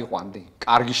სპორტსმენს წაიყვანდი?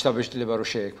 კარგი შტაბ-ბეჭდილება რო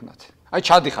შეექმნათ. აი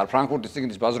ჩადიხარ ფრანკფურტის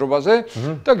წიგნის ბაზრობაზე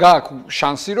და გააქვს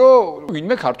შანსი რომ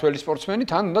ვინმე ქართველი სპორტსმენი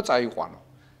თან უნდა წაიყვანო.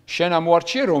 შენ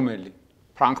ამოარჩიე რომელი?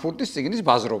 ფრანკფურტის წიგნის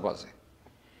ბაზრობაზე.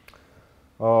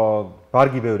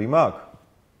 ბარგი ბევრი მაქვს?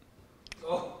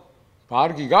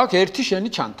 ბარგი გაქვს, ერთი შენი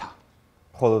ჩანთა.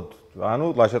 ხოლო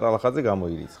ანუ ლაშა ტალახაძე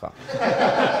გამოირიცხა.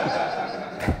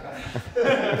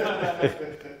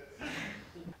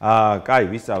 კაი,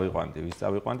 ვის წავიყვანდი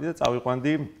და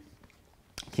წავიყვანდი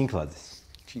კინკლაძეს.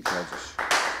 კინკლაძეს.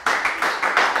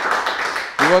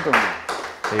 ბატონო.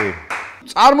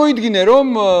 წარმოიდგინე რომ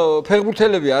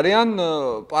ფეხბურთელები არიან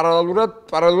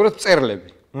პარალელურად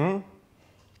მწერლები.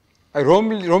 აი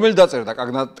რომელი დაწერდა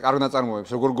კარგ ნაწარმოებს,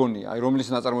 როგორ გონია, აი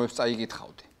რომლის ნაწარმოებს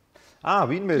წაიკითხავდი?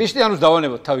 ვინმე? კრიშტიანოს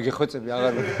დავანებოთ თავი გეხვეწები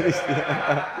აღარ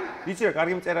იცი რა,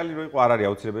 კარგი მწერალი რო იყო, არ არის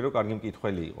აუცილებელი რომ კარგი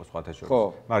მკითხველი იყოს სხვათა შორის.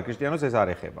 მაგრამ კრიშტიანოს ეს არ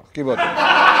ეხება. კი ბატონო.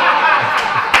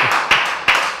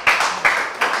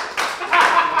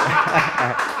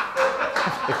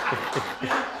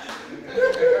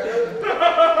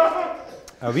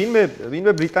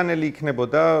 ვინმე ბრიტანელი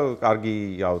იქნებოდა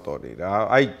კარგი ავტორი რა.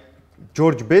 აი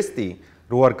ჯორჯ ბესტი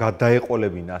რო არ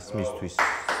გადაეყოლებინას მისთვის.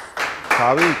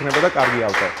 თავი იქნებოდა კარგი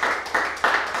ავტორი.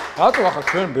 რატო ახლა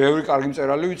ჩვენ ბევრი კარგი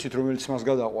მწერალი ვიცით რომელიც მას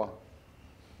გადაყვა?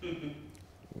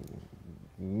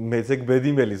 მეზე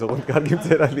გბედიმელი ზოგადად კარგი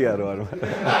მწერალია რო არ.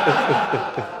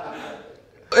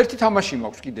 ერთი თამაში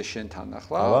მაქვს კიდე შენთან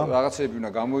ახლა, რაღაცები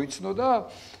უნდა გამოიცნო და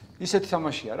ისეთი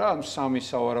თამაშია რა, ანუ სამი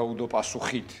სავარაუდო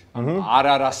პასუხით, ანუ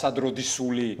არასადროდი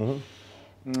სული.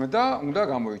 და უნდა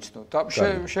გამოიცნო. და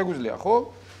შეგვიძლია, ხო?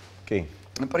 კი.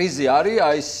 პრიზი არის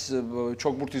აი ეს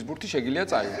ჩოგბურთის ბურთი შეგიძლია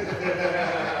წაიღო.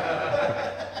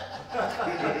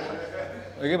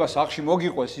 ეგება სახში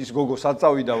მოგიყვეს ის გოგო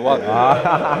საწავიდა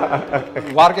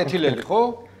ვარკეთილელი, ხო?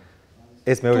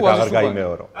 ეს მეორედ აღარ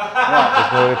გაიმეორო. ეს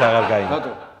მეორედ აღარ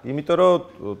გაიმეორო. იმიტომ რომ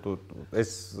ეს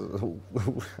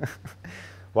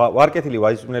ვარკეთილი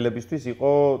ვაისმნელებისთვის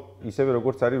იყო ისევე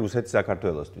როგორც არის რუსეთის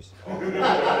საქართველოსთვის.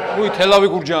 უი თელავი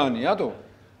გურჯაანია თო?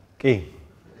 კი.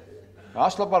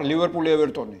 ასლაპარ ლივერპული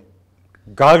ევერტონი.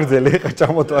 გაგრძელე ხა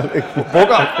ჩამოტვალე.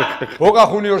 ბოკა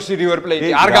ხუნიორსი რივერ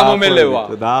პლეიტი არ გამომელევა.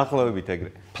 დაახლოებით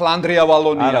ეგრე. ფლანდრია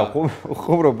ვალონია. არა,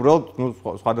 ხუმრობ ნუ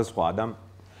სხვადასხვა адам.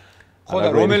 ხო და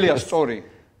რომელია სწორი?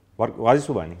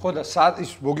 ვაზისუბანი. ხო და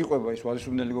ის მოგიყვება ის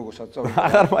ვაზისუბნელი გოგო საწავი.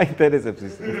 აღარ მაინტერესებს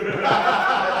ის.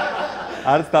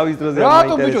 არც თავის დროზე არ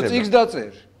მაინტერესებს. რატო ბიჭო წიგს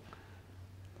დაწერ?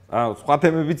 სხვა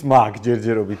თემებიც მაქვს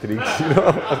ჯერჯერობით რიგში,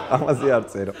 რომ ამაზე არ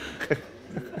წერო.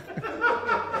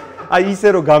 აი ისე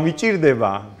რომ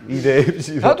გამიჭირდება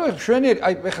იდეებში. რატო შვენიერი,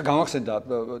 აი ეხა გამახსენდა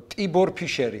ტიბორ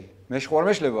ფიშერი,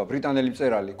 მეშხوارმეშლება ბრიტანელი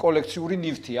მწერალი, კოლექციური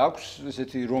ნივთი აქვს,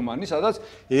 ესეთი რომანი, სადაც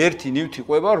ერთი ნივთი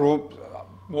ყვება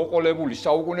მოყოლებული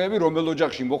საუკუნეები რომელ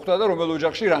ოჯახში მოხდა და რომელ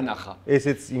ოჯახში რა ნახა.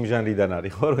 ესეც იმ ჟანრიდან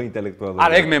არის ხო, რომ ინტელექტუალური.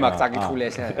 არა, ეგ მე მაქვს წაკითხული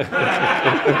ესე.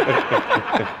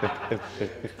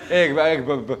 ეგ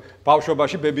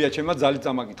ბავშვობაში ბებიაჩემმა ძალით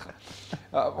წამაკითხა.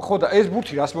 ხო და ეს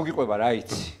ბურთი რას მოგიყვება რა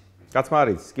იცი? კაცმა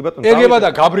არის, კი ბატონო. ეგება და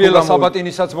გაბრიელა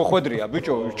საბატინისაც მოხვედრია,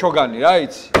 ბიჭო, ჩოგანი რა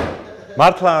იცი?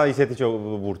 მართლა ისეთი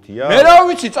ბურთია? მე რა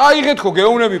ვიცი, წაიღეთ ხო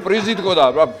გეუნები პრიზით ხო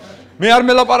და მე არ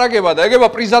მელაპარაკება და ეგება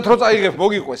პრიზად რო წაიღებ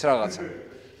მოგიყვეს რაღაცა.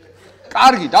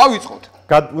 კარგი, დავიწყოთ.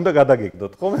 უნდა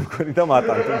გადაგეკდოთ ხო მე მქონი და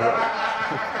მატანთ.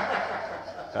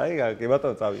 აი, კი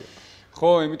ბატონო, წავიდე. ხო,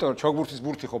 იმიტომ რომ ჩოგბურთის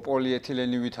ბურთი ხო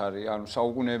პოლიეთილენივით არის, ანუ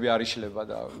საუკუნეები არ იშლება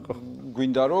და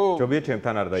გვინდა რომ ჯობია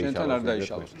ჩემთან არ დაიშალოს. ჩემთან არ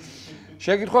დაიშალოს.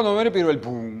 შეკითხვა ნომერი პირველი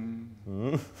ბუმ.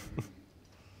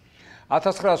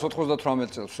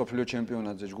 1998 წელს სოფლიო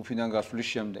ჩემპიონატზე ჯგუფიდან გასვლის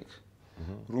შემდეგ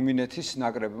რუმინეთის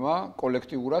ნაკრებმა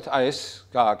კოლექტიურად ეს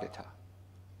გააკეთა.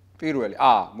 პირველი,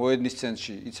 მოედნის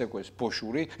ცენტრში იცეკვეს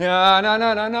ბოშური.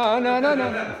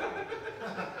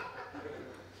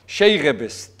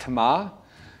 შეიღებეს თმა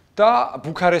და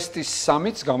ბუქარესტის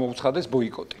სამიც გამოუცხადეს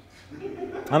ბოიკოტი.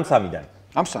 ამ სამიდან.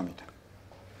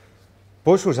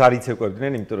 ბოშურს არ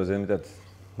იცეკვებდნენ, იმიტომ რომ ზემეთად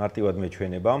მარტივად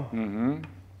მეჩვენება.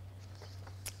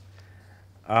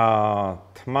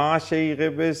 თმა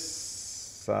შეიღებეს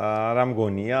რა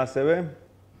მგონია ასევე?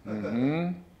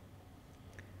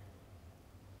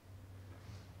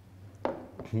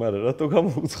 მაგრამ რატო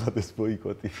გამოუცხადეს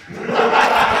ბოიკოტი?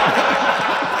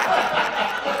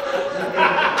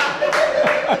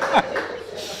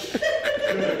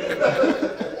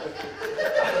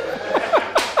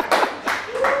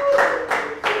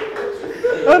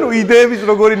 ანუ იდეების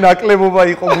როგორი ნაკლებობა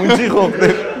იყო გუნდში ხო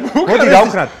ხდება? მოდი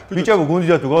დავქნათ, ბიჭებო გუნდში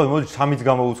თუ გავდივართ, მოდი 3-იც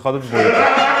გამოუცხადოთ ბოიკოტი.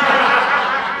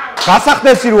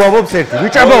 გასახდესი რო ამბობს ერთი,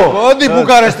 ბიჭებო. მოდი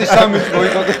ბუქარესტის 3-იც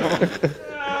ბოიკოტი.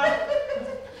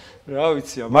 რა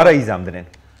ვიცი, მაგრამ იზამდნენ.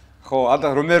 ხო, და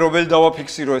მე რომელი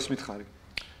დავაფიქსირო ეს მითხარი?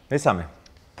 მესამე.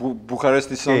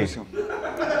 ბუქარესტის 3-ის.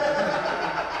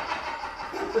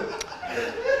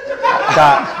 და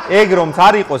ეგ რომც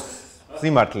არ იყოს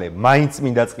სიმართლე, მაინც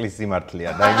მინდა წყლის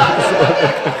სიმართლეა და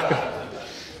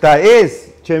და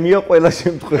ეს ჩემია ყველა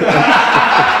შემთხვევაში.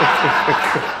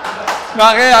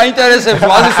 მაგე აინტერესებს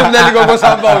ვაზისუმნელი გოგოს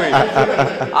ამბავი.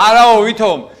 არაო,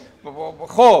 ვითომ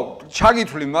ხო,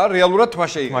 ჩაგითვლი, მაგრამ რეალურად თმა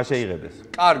შეიღებს. თმა შეიღებს.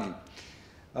 კარგი.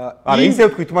 არა, ისე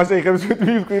ვთქვი, თმა შეიღებს,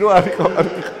 მივხვდი რომ არ იყო.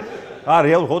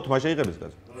 რეალურად ხო თმა შეიღებს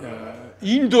კაცო.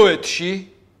 ინდოეთში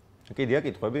კიდია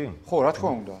კითხვები? ხო, რა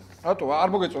თქმა უნდა. რატო არ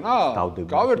მოგეწონა?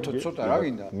 გავერთოთ ცოტა, რა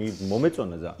გინდა?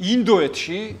 მომეწონა ზა.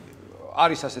 ინდოეთში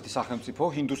არის ასეთი სახელმწიფო,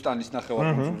 ჰინდუსტანის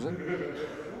ნახევარკუნძულზე.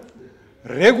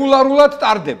 რეგულარულად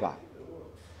ტარდება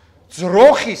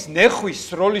ძროხის ნეხვის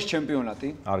სროლის ჩემპიონატი.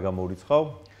 არ გამოურიცხავ.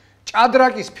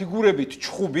 ჭადრაკის ფიგურებით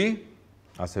ჩხუბი.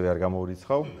 ასევე არ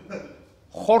გამოურიცხავ.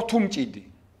 ხორთუმჭიდი.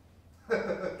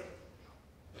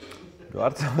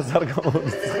 არც ამას არ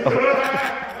გამოურიცხავ.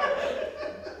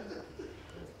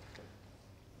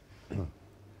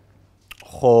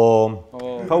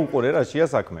 ხო უყურე რა შეა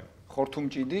საქმე.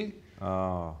 ხორთუმჭიდი.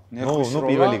 ნუ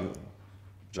პირველი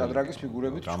ჭადრაკის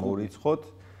ფიგურებით გამოურიცხოთ.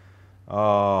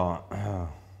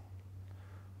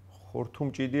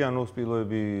 ხორთუმჭიდი ანუ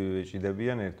სპილოები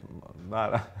ეჭიდებიან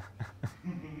არა.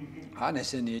 ან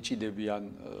ესენი ეჭიდებიან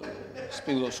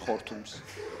სპილოს ხორთუმს.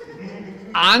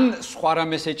 ან სხვა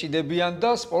რამეს ეჭიდებიან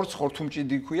და სპორტს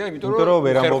ხორთუმჭიდი ქვია, იმიტომ რომ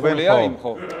ვერ ამბობენ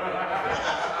ხო.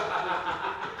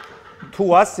 თუ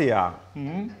ასეა,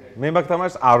 მე მაგ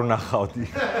თამაშს არ ვნახავდი.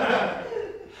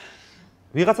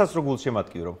 ვიღაცას რო გულს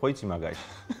შემატკივრობ, ხო იცი მაგაში?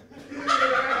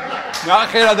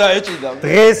 ნახერა და ეჭიდა.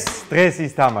 დღეს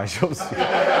ის თამაშობს.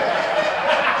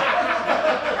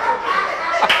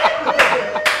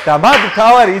 და მაგ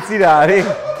თავარი იცი რა არის?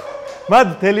 მაგ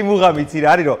თელი მუღამი იცი რა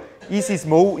არის, რომ ის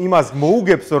იმას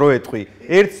მოუგებს რო ეტყვი,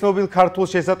 ერთ ცნობილ ქართულ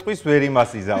შესატყვის ვერ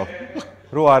იმას იზავ.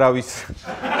 რო არავის.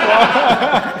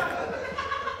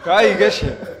 კაი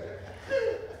გეშე.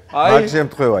 მაგ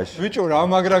შემთხვევაში. ბიჭო რა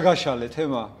მაგრა გაშალე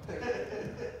თემა.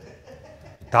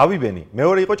 დავიბენი.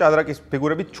 მეორე იყო ჭადრაკის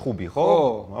ფიგურებით ჩხუბი, ხო?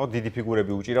 ხო, დიდი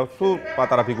ფიგურები უჭირავთ თუ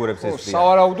პატარა ფიგურებს ესწრიან.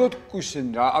 სავარაუდოდ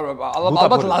ისინი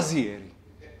ალბათ ლაზიერი.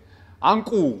 ან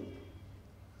კუ.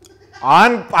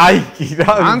 ან პაიკი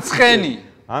რა. ან ცხენი.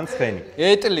 ან ცხენი.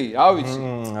 ეტლი, რა ვიცი.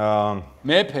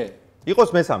 მეფე. იყოს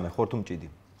მესამე ხორთუმჭიდი.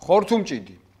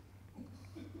 ხორთუმჭიდი.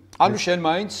 ანუ შენ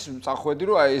მაინც წახვედი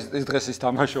რომ აი ეს დღეს ის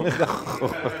თამაშობ.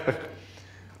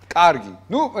 კარგი.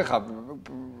 ნუ ეხა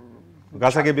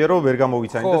გასაგებია რომ ვერ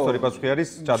გამოვიცანი და სწორი პასუხი არის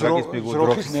ჭადრაკის ფიგურა.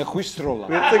 ძროხის ნეხვის სროლა.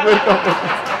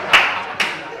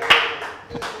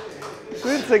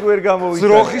 ვერცეგ ვერ გამოვიცანი.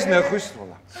 ძროხის ნეხვის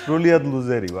სროლა. სრულიად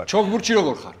ლუზერი ვარ. ჩოგბურთში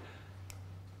როგორ ხარ?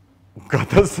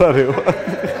 გადასარევა.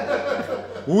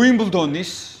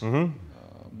 უიმბლდონის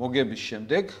მოგების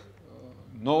შემდეგ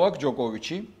ნოვაკ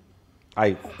ჯოკოვიჩი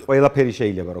აი, ყველაფერი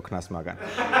შეიძლება რო ქნას მაგან.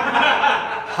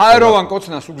 ჰაეროვან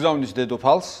კოცნას უგზავნის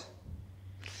დედოფალს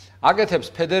აკეთებს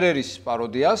ფედერერის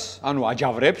პაროდიას, ანუ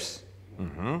აჯავრებს.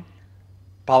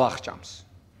 ბალახჭამს.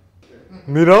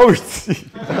 მე რა ვიცი.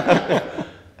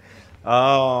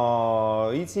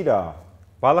 იცი რა,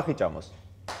 ბალახი ჭამოს.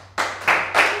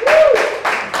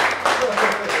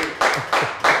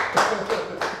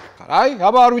 აი,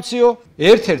 აბა არ ვიციო.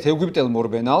 ერთ-ერთ ეგვიპტელ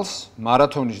მორბენალს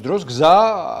მარათონის დროს გზა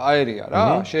აერია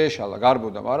რა, შეეშალა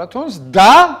გარბოდა მარათონს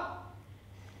და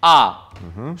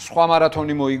სხვა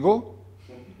მარათონი მოიგო.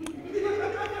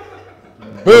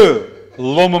 ბ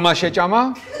ლომმა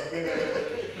შეჭამა.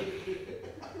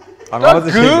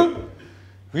 ამაზე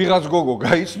ვიღაც გოგო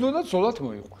გაიცნო და ცოლად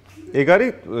მოიყვა. ეგ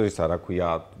არის ისა რა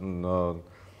ქვია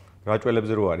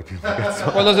რაჭველებზე რო არის ფილმი.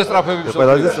 ყველაზე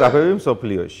სწრაფები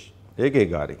მსოფლიოში.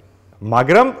 ეგ არის.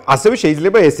 მაგრამ ასევე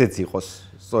შეიძლება ესეც იყოს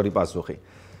სწორი პასუხი.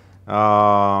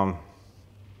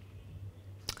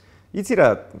 იცი რა,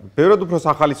 ბევრად უფრო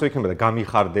სახალისო იქნება და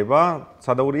გამიხარდება,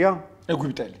 სადაურია?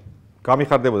 ეგვიპტელი.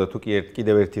 გამიხარდებოდა თუ კი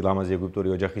კიდევ ერთი ლამაზი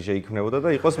ეგვიპტური ოჯახი შეიქმნებოდა და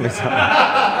იყოს მესამე.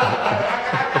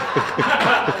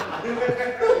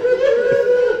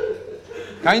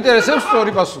 გაინტერესებს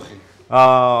სწორი პასუხი?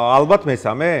 ალბათ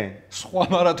მესამე? სხვა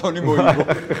მარათონი მოიგო.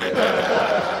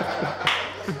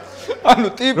 ანუ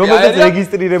ტიპი რომელზეც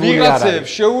რეგისტრირებული არ არის. ვიღაცებს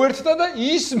შეუერთდა და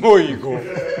ის მოიგო.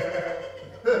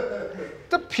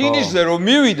 და ფინიშზე რომ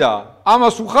მივიდა,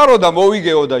 ამას უხარო და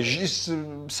მოვიგეო და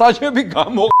საჯები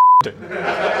გამოყდე.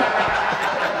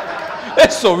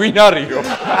 ესო ვინ არისო?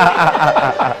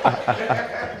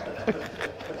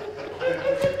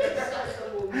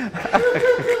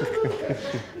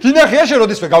 გინახია შე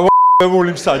როდესმე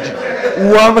გამოყებული საჯი.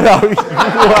 უამრავი.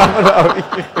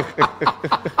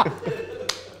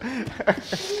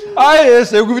 აი ეს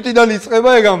ეგვიპტიდან იწყება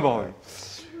ეგ ამბავი.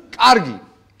 კარგი.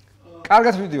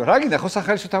 კარგად მივიდივარ. რა გინდა ხო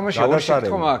სახალისო თამაში ორი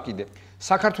შეკითხვა მაქვს კიდე.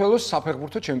 საქართველოს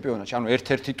საფეხბურთო ჩემპიონატში, ანუ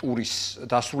ერთ-ერთი ტურის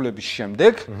დასრულების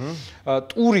შემდეგ,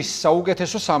 ტურის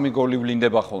საუკეთესო 3 გოლი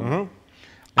ვლინდება ხოლმე.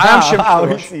 აი ამ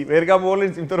შემთხვევაში ვერ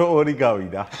გამოვლენს, იმიტომ რომ 2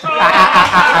 გავიდა.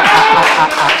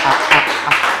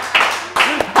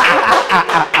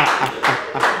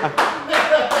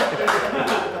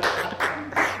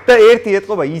 და ერთი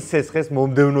ეტყობა ისეს ხეს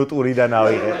მომდევნო ტურიდან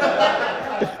ავიღე.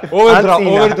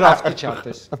 ოვერდრაფტი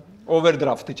ჩართეს.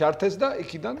 ოვერდრაფტი ჩართეს და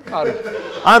იქიდან კარგი.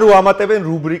 ანუ ამატებენ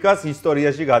რუბრიკას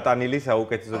ისტორიაში გატანილი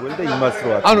საუკეთესო გოლი და იმას რო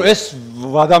აკეთებს. ანუ ეს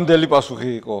ვადამდელი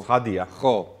პასუხი იყო. ხადია.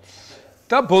 ხო.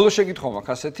 და ბოლო შეკითხვა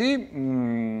მაქვს ასეთი,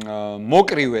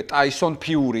 მოკრივე ტაისონ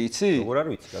ფიური, იცი? როგორ არ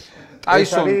ვიცი რა.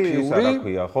 ტაისონ ფიური, რა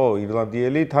ქვია, ხო,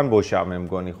 ირლანდიელი, თან ბოშა მე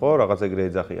მგონი, ხო, რაღაც ეგრე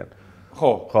ეძახიან.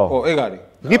 ხო, ეგ არის.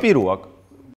 გიპირო აქ.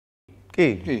 კი.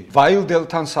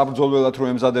 ვაილდელთან საბრძოლველად რო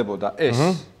ემზადებოდა ეს.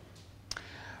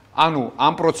 ანუ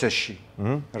ამ პროცესში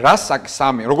რას აქ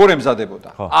სამი, როგორ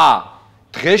ემზადებოდა?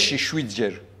 დღეში 7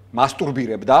 ჯერ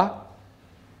მასტურბირებდა.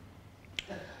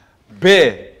 ბ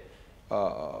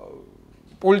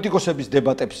პოლიტიკოსების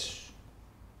დებატებს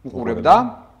უყურებდა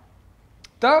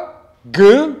და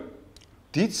გ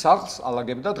დიდ სახლს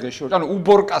ალაგებდა დღეში 2 ჯერ. ანუ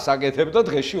უბორკას აკეთებდა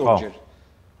დღეში 2 ჯერ.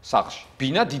 სახლში.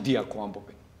 ბინა დიდი აქ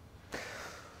ამბობენ.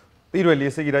 პირველი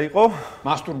ესე იგი რა იყო?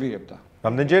 მასტურბირებდა.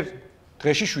 რამდენჯერ?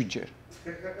 დღეში 7 ჯერ.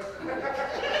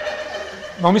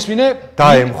 მომისმინე?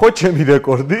 დაემხო ჩემი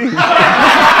რეკორდი?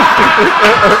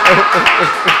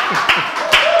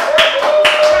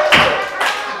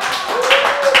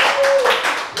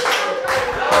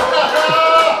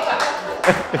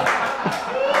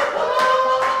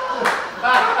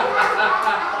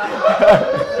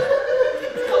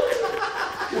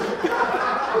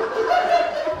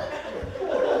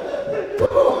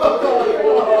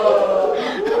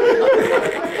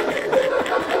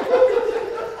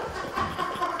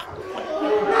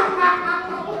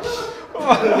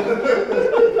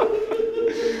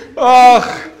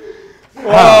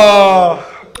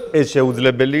 ეს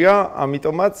შეუძლებელია,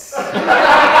 ამიტომაც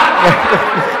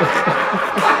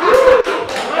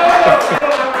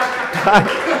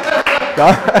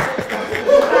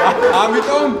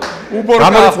ამიტომ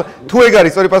უბორკა თუ ეგ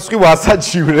არის სწორი პასუხი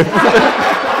ვასაჩივრებ.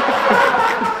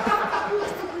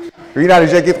 ვინ არის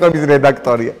შეკითხვების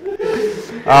რედაქტორია?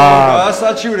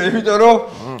 ვასაჩივრებ, იმიტომ რომ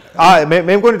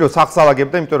მე მგონი რომ სახლს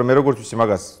ალაგებდა, იმიტომ რომ მე როგორც ვიცი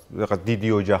მაგას რაღაც დიდი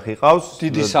ოჯახი ყავს.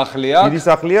 დიდი სახლი აქვს. დიდი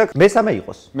სახლი აქვს. მესამე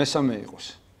იყოს. მესამე იყოს.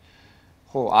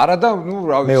 ხო, არა და ნუ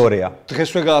რა ვიცი. მეორეა.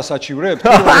 დღესვე გაასაჩივრებ?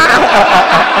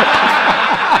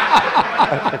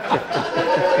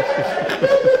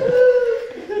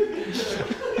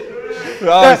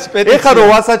 ეხა რო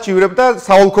ვასაჩივრებ და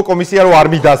საოლქო კომისია რო არ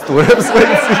მიდასტურებს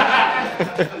ყველცი.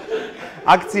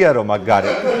 აქცია რომ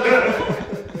მაგარი.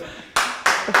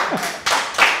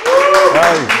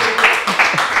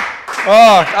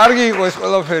 კარგი იყო ეს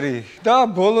ყველაფერი და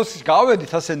ბოლოს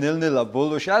გავედით ასე ნელ-ნელა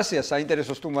ბოლოში ასეა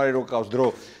საინტერესო სტუმარი რო ყავს დრო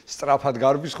სწრაფად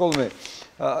გარბის ხოლმე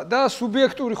და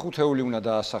სუბიექტური ხუთეული უნდა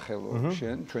დაასახელო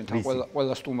შენ ჩვენთან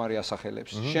ყველა სტუმარი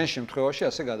ასახელებს შენ შემთხვევაში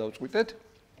ასე გადავწყვიტეთ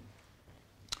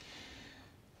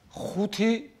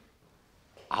ხუთი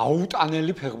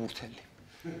აუტანელი ფეხბურთელი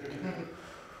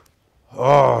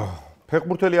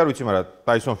ფეხბურთელი არ ვიცი მაგრამ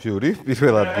ტაისონ ფიური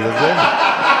პირველ ადგილზე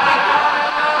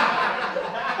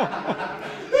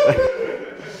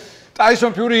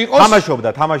ტაისონ ფიური იყოს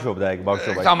თამაშობდა ეგ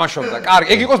ბავშვობაში თამაშობდა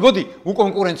კარგი ეგ იყოს მოდი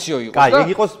უკონკურენციო იყოს და ეგ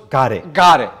იყოს გარე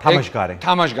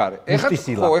თამაშგარე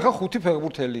ეხა ხუთი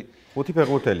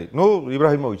ფეხბურთელი ნუ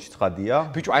იბრაჰიმოვიჩი ცხადია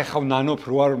ბიჭო აი ხავ ნანოფ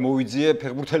რო არ მოვიძიე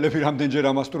ფეხბურთელები რამდენჯერ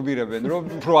ამასტურბირებენ რომ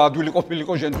უფრო ადვილი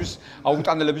ყოფილიყო შენთვის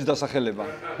აუტანელების დასახელება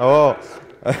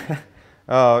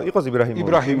იყოს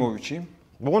იბრაჰიმოვიჩი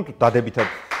მოგონ თუ დადებითად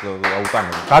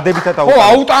ხო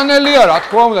აუტანელია რა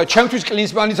თქმა უნდა ჩემთვის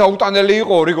კლინსმანის აუტანელი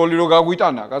იყო ორი გოლი რო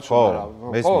გაგვიტანა კაცო რა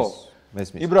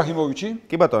მესმის იბრაჰიმოვიჩი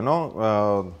კი ბატონო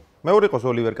მეორე იყოს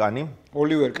ოლივერ კანი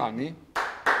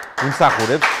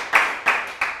იმსახურებს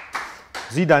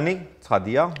ზიდანი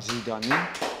ცხადია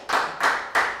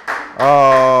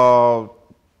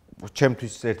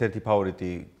ჩემთვის ერთ-ერთი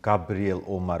ფავორიტი გაბრიელ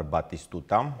ომარ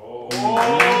ბატისტუტა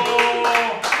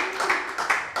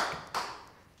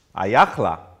აი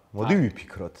ახლა მოდი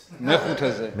ვიფიქროთ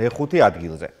მეხუთე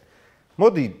ადგილზე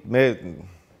მოდი მე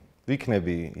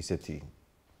ვიქნები ისეთი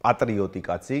პატრიოტი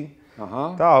კაცი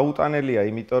და აუტანელია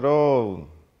იმიტომ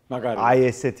რომ აი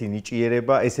ესეთი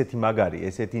ნიჭიერება ესეთი მაგარი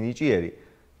ესეთი ნიჭიერი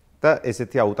და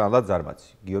ესეთი აუტანლად ზარმაცი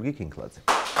გიორგი კინკლაძე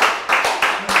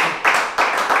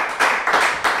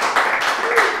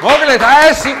მოკლედ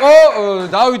ეს იყო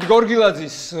დავით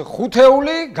გორგილაძის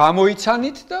ხუთეული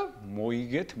გამოიცანით და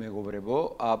მოიგეთ მეგობრებო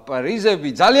პრიზები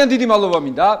ძალიან დიდი მადლობა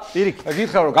მინდა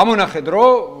გითხრა რომ გამონახეთ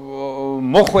რომ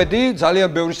მოხვედი ძალიან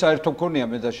ბევრი საერთო მქონია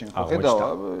მე და შენ ხო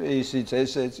ხედავ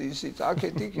ისიც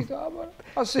აქეთ იქით აბა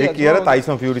ასეა კი არა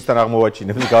ტაისონ ფიურისთან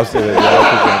აღმოვაჩინებს გავსევები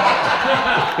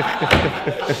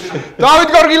დავით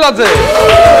გორგილაძე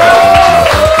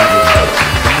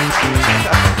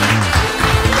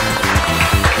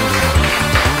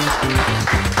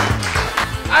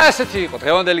ასეთი იყო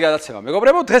დღევანდელი გადაცემა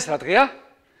მეგობრებო დღეს რა დღეა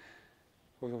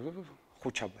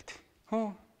ხუთშაბათი ხო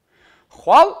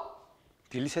ხვალ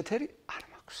დილის ეთერი არ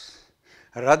მაქვს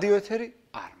რადიო ეთერი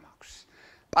არ მაქვს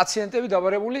პაციენტები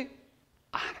დაბარებული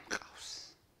არ მყავს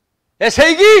ესე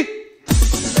იგი